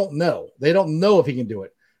 they don't know. They don't know if he can do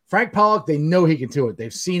it. Frank Pollock, they know he can do it.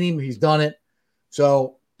 They've seen him. He's done it.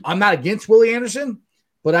 So I'm not against Willie Anderson,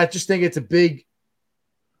 but I just think it's a big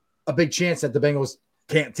chance that the Bengals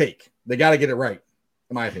can't take. They got to get it right,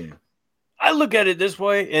 in my opinion. I look at it this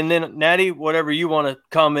way, and then Natty, whatever you want to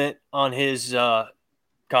comment on his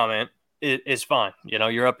comment is fine.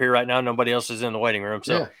 You're up here right now. Nobody else is in the waiting room,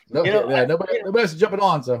 so nobody else is jumping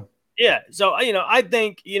on. So so I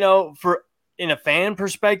think for in a fan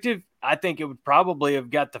perspective, I think it would probably have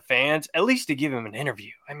got the fans at least to give him an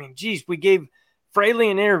interview. I mean, geez, we gave Fraley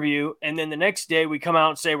an interview, and then the next day we come out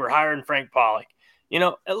and say we're hiring Frank Pollock.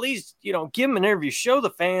 At least give him an interview, show the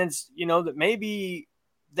fans that maybe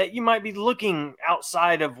that you might be looking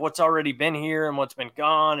outside of what's already been here and what's been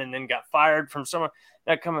gone and then got fired from someone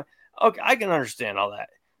that coming. Okay, I can understand all that.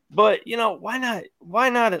 But, why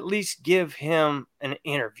not at least give him an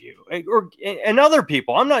interview and other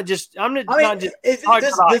people? Is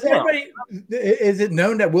it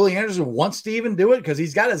known that Willie Anderson wants to even do it? Because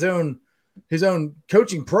he's got his own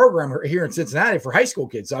coaching program here in Cincinnati for high school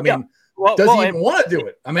kids. So, I mean, does he even want to do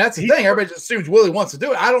it? I mean, that's the thing. Everybody just assumes Willie wants to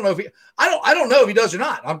do it. I don't know if I don't know if he does or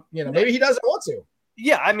not. Maybe he doesn't want to.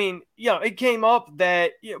 Yeah, I mean, it came up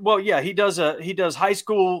that he does high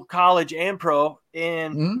school, college, and pro,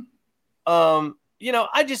 and I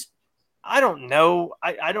don't know.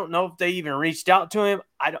 I don't know if they even reached out to him.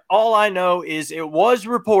 All I know is it was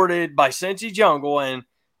reported by Cincy Jungle, and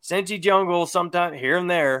Cincy Jungle sometime here and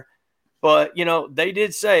there. But, they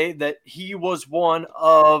did say that he was one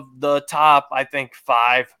of the top, I think,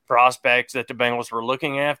 5 prospects that the Bengals were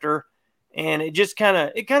looking after. And it just kind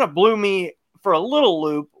of blew me for a little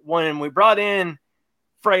loop when we brought in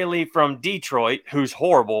Fraley from Detroit, who's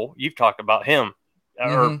horrible. You've talked about him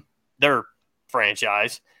or their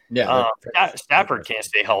franchise. Yeah. Stafford can't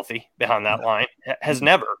stay healthy behind that line, has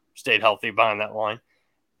never stayed healthy behind that line.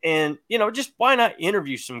 And, just why not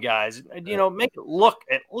interview some guys? Make it look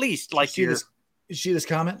at least like you see this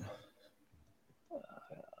comment?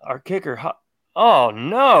 Our kicker. Oh,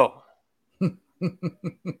 no.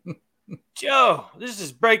 Joe, this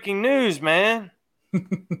is breaking news, man.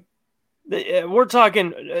 We're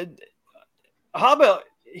talking. How about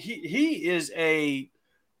he's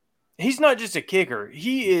not just a kicker.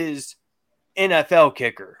 He is NFL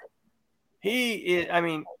kicker. He is,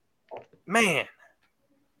 man.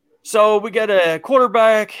 So we got a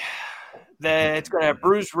quarterback that's going to have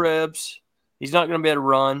bruised ribs. He's not going to be able to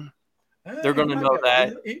run. They're going to know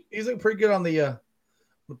that. He's looking pretty good on the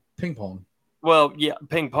ping pong. Well, yeah,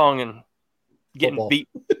 ping pong and getting Football. beat,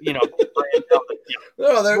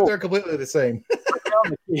 No, they're completely the same.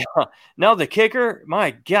 Now the kicker,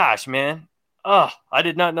 my gosh, man. Oh, I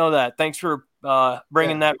did not know that. Thanks for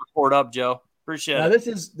bringing that report up, Joe. Appreciate Now, it.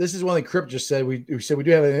 this is one thing Crip just said. We said we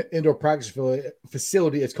do have an indoor practice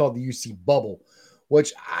facility. It's called the UC Bubble,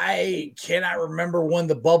 which I cannot remember when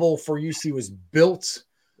the bubble for UC was built.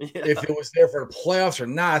 Yeah. If it was there for the playoffs or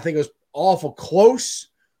not. I think it was awful close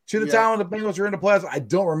to the time when the Bengals were in the playoffs. I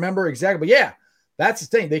don't remember exactly, but yeah, that's the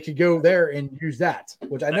thing. They could go there and use that,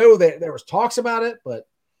 which I know that there was talks about it, but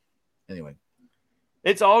anyway.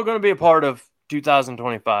 It's all going to be a part of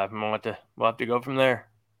 2025, and we'll have to go from there.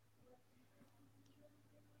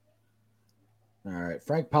 All right,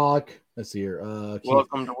 Frank Pollock. Let's see here.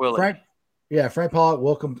 Welcome to Willie. Frank Pollock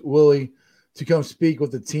welcomed Willie to come speak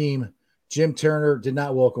with the team. Jim Turner did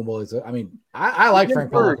not welcome Willie. So, I mean, I like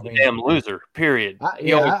Frank Pollock. Damn loser. Period.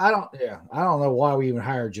 I don't know why we even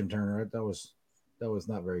hired Jim Turner. That was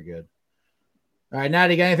not very good. All right,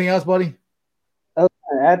 Natty, got anything else, buddy? I was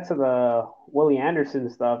gonna add to the Willie Anderson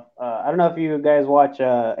stuff. I don't know if you guys watch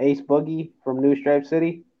Ace Boogie from New Stripe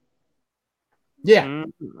City. Yeah,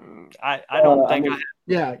 I don't think.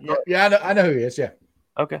 I know who he is. Yeah.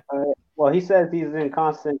 Okay. Well, he says he's in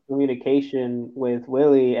constant communication with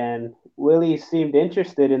Willie, and Willie seemed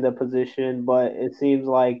interested in the position, but it seems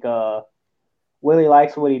like Willie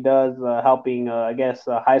likes what he does, helping,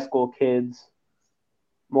 high school kids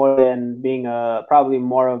more than being probably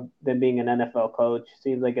more than being an NFL coach.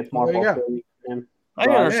 Seems like it's more fulfilling for him. I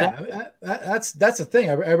understand. Yeah, that's the thing.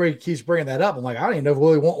 Everybody keeps bringing that up. I'm like, I don't even know if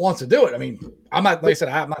Willie wants to do it. I mean, I'm not, like I said,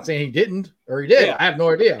 I'm not saying he didn't or he did. Yeah. I have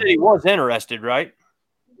no idea. He was interested, right?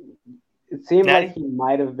 It seemed like he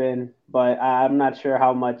might have been, but I'm not sure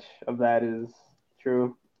how much of that is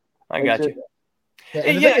true. I got you.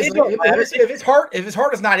 If his heart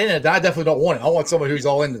is not in it, then I definitely don't want it. I want someone who's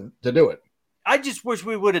all in to do it. I just wish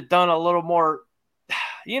we would have done a little more.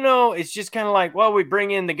 It's just kind of like, well, we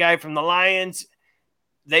bring in the guy from the Lions.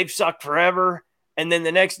 They've sucked forever. And then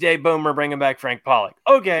the next day, boom, we're bringing back Frank Pollock.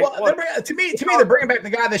 Okay. Well, to me, they're bringing back the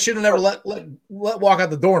guy they should have never let walk out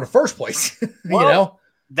the door in the first place.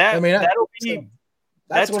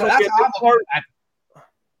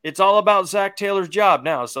 It's all about Zach Taylor's job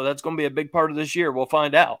now. So that's going to be a big part of this year. We'll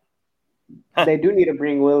find out. They do need to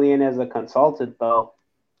bring Willie in as a consultant, though.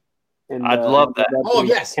 I'd love that. Oh,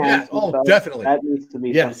 yes. Oh, definitely. That needs to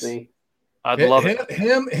be something. I'd love it.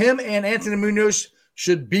 Him and Anthony Munoz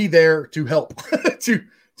should be there to help. to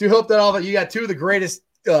help that all. You got two of the greatest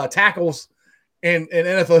tackles in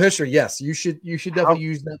NFL history. Yes, you should definitely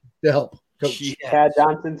use them to help. Coach. Yeah. Chad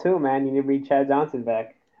Johnson too, man. You need to bring Chad Johnson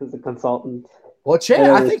back as a consultant. Well, Chad,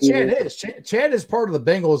 I think Chad is part of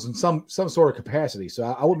the Bengals in some sort of capacity. So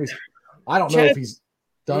I wouldn't be. I don't know if he's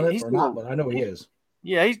done it or not, but I know he is.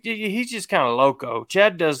 Yeah, he's just kind of loco.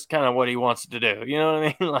 Chad does kind of what he wants to do. You know what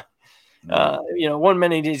I mean? Like, one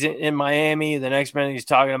minute he's in Miami, the next minute he's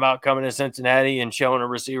talking about coming to Cincinnati and showing a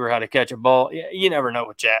receiver how to catch a ball. You never know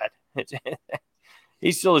with Chad.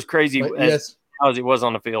 He's still as crazy as he was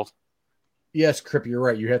on the field. Yes, Crip, you're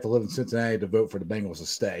right. You have to live in Cincinnati to vote for the Bengals to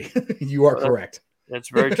stay. You are correct. That's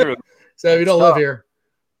very true. So if you don't live here,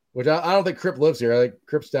 which I don't think Crip lives here. I think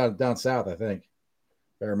Crip's down south, I think.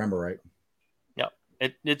 If I remember right. Yeah.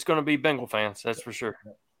 It's going to be Bengal fans, that's for sure.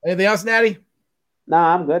 Anything else, Natty? No,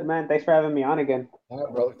 I'm good, man. Thanks for having me on again. All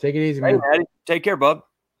right, brother. Take it easy, man. Hey, Natty. Take care, bub.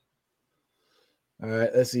 All right,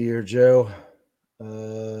 let's see here, Joe.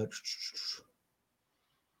 Bring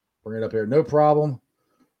it up here. No problem.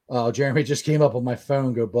 Oh, Jeremy just came up on my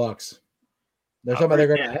phone. Go Bucks. They're talking about they're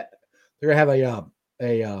gonna have a it's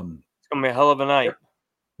gonna be a hell of a night.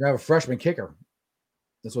 They're gonna have a freshman kicker.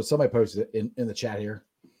 That's what somebody posted in the chat here.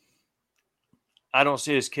 I don't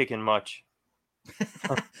see us kicking much.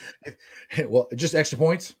 Well, just extra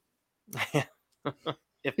points.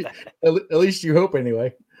 If that. At least you hope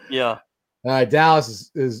anyway. Yeah. All right,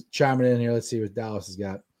 Dallas is chiming in here. Let's see what Dallas has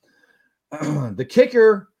got. The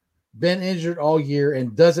kicker been injured all year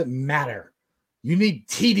and doesn't matter. You need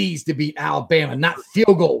TDs to beat Alabama, not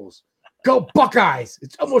field goals. Go Buckeyes.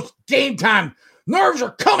 It's almost game time. Nerves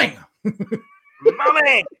are coming.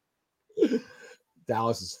 Mommy.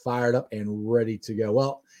 Dallas is fired up and ready to go.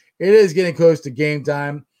 Well, it is getting close to game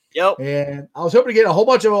time. Yep. And I was hoping to get a whole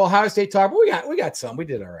bunch of Ohio State talk, but we got some. We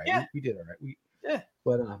did all right. Yeah. We did all right.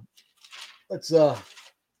 But let's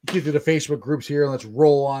get to the Facebook groups here and let's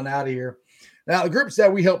roll on out of here. Now, the groups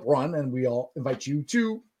that we help run and we all invite you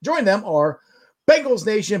to join them are Bengals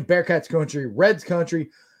Nation, Bearcats Country, Reds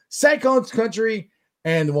Country, Cyclones Country,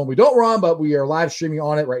 And the one we don't run, but we are live streaming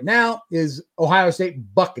on it right now, is Ohio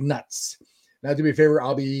State Buck Nuts. Now, do me a favor,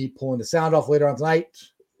 I'll be pulling the sound off later on tonight,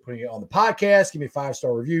 putting it on the podcast. Give me a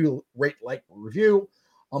 5-star review, rate, like, review.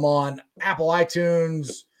 I'm on Apple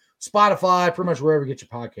iTunes, Spotify, pretty much wherever you get your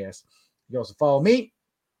podcast. You can also follow me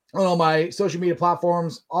on all my social media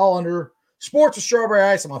platforms, all under Sports with Strawberry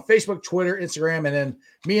Ice. I'm on Facebook, Twitter, Instagram, and then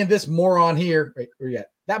me and this moron here,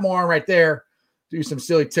 that moron right there, do some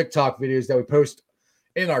silly TikTok videos that we post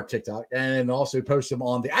in our TikTok, and then also post them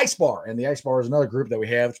on the Ice Bar. And the Ice Bar is another group that we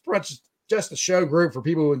have. It's pretty much just a show group for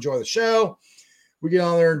people who enjoy the show. We get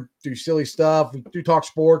on there and do silly stuff. We do talk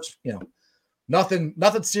sports,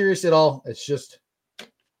 nothing serious at all.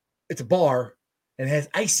 It's a bar and it has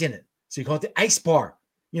ice in it. So you call it the Ice Bar,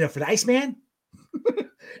 for the Iceman.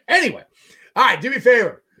 Anyway, all right, do me a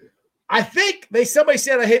favor. I think somebody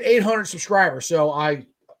said I hit 800 subscribers. So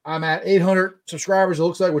I'm at 800 subscribers, it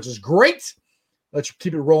looks like, which is great. Let's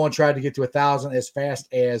keep it rolling, try to get to 1,000 as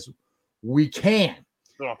fast as we can.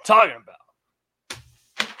 That's what I'm talking about.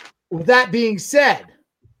 With that being said,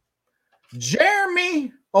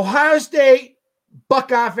 Jeremy, Ohio State,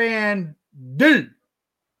 Buckeye fan, dude,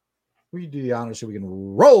 will you do the honors so we can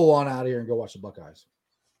roll on out of here and go watch the Buckeyes?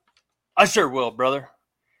 I sure will, brother.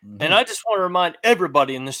 Mm-hmm. And I just want to remind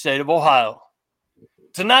everybody in the state of Ohio,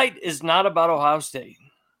 tonight is not about Ohio State.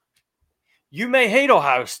 You may hate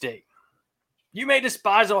Ohio State. You may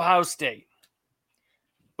despise Ohio State.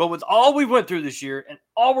 But with all we went through this year and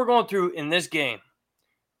all we're going through in this game,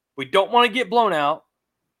 we don't want to get blown out.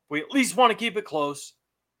 We at least want to keep it close.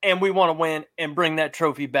 And we want to win and bring that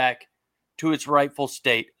trophy back to its rightful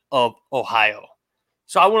state of Ohio.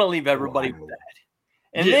 So I want to leave everybody with that.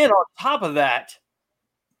 And then on top of that,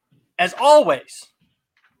 as always,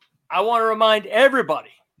 I want to remind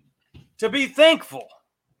everybody to be thankful,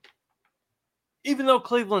 even though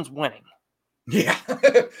Cleveland's winning. Yeah.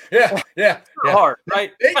 Hard,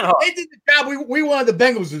 right? They did the job we wanted the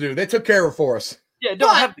Bengals to do. They took care of it for us. Yeah, it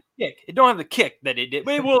don't have the kick. It don't have the kick that it did.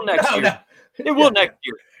 But it will next year. No. It will next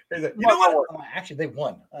year. You know what? Actually, they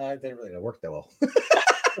won. They really didn't work that well.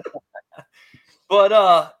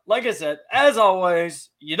 But like I said, as always,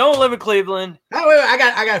 you don't live in Cleveland. Oh, wait, I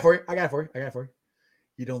got it for you.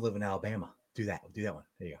 You don't live in Alabama. Do that one.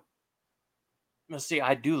 There you go. Well, see,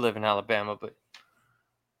 I do live in Alabama, but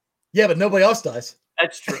yeah, but nobody else does.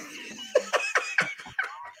 That's true.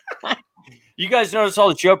 You guys notice all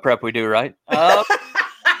the show prep we do, right?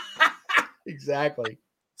 Exactly.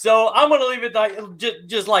 So I'm going to leave it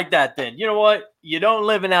just like that then. You know what? You don't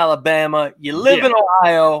live in Alabama. You live in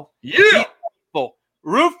Ohio. Yeah. People,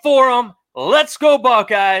 root for them. Let's go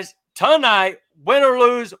Buckeyes. Tonight, win or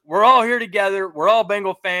lose, we're all here together. We're all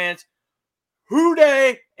Bengal fans.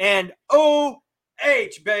 Hooday and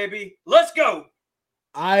O-H, baby. Let's go.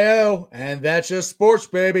 I-O, and that's just sports,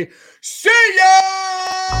 baby. See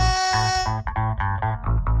ya!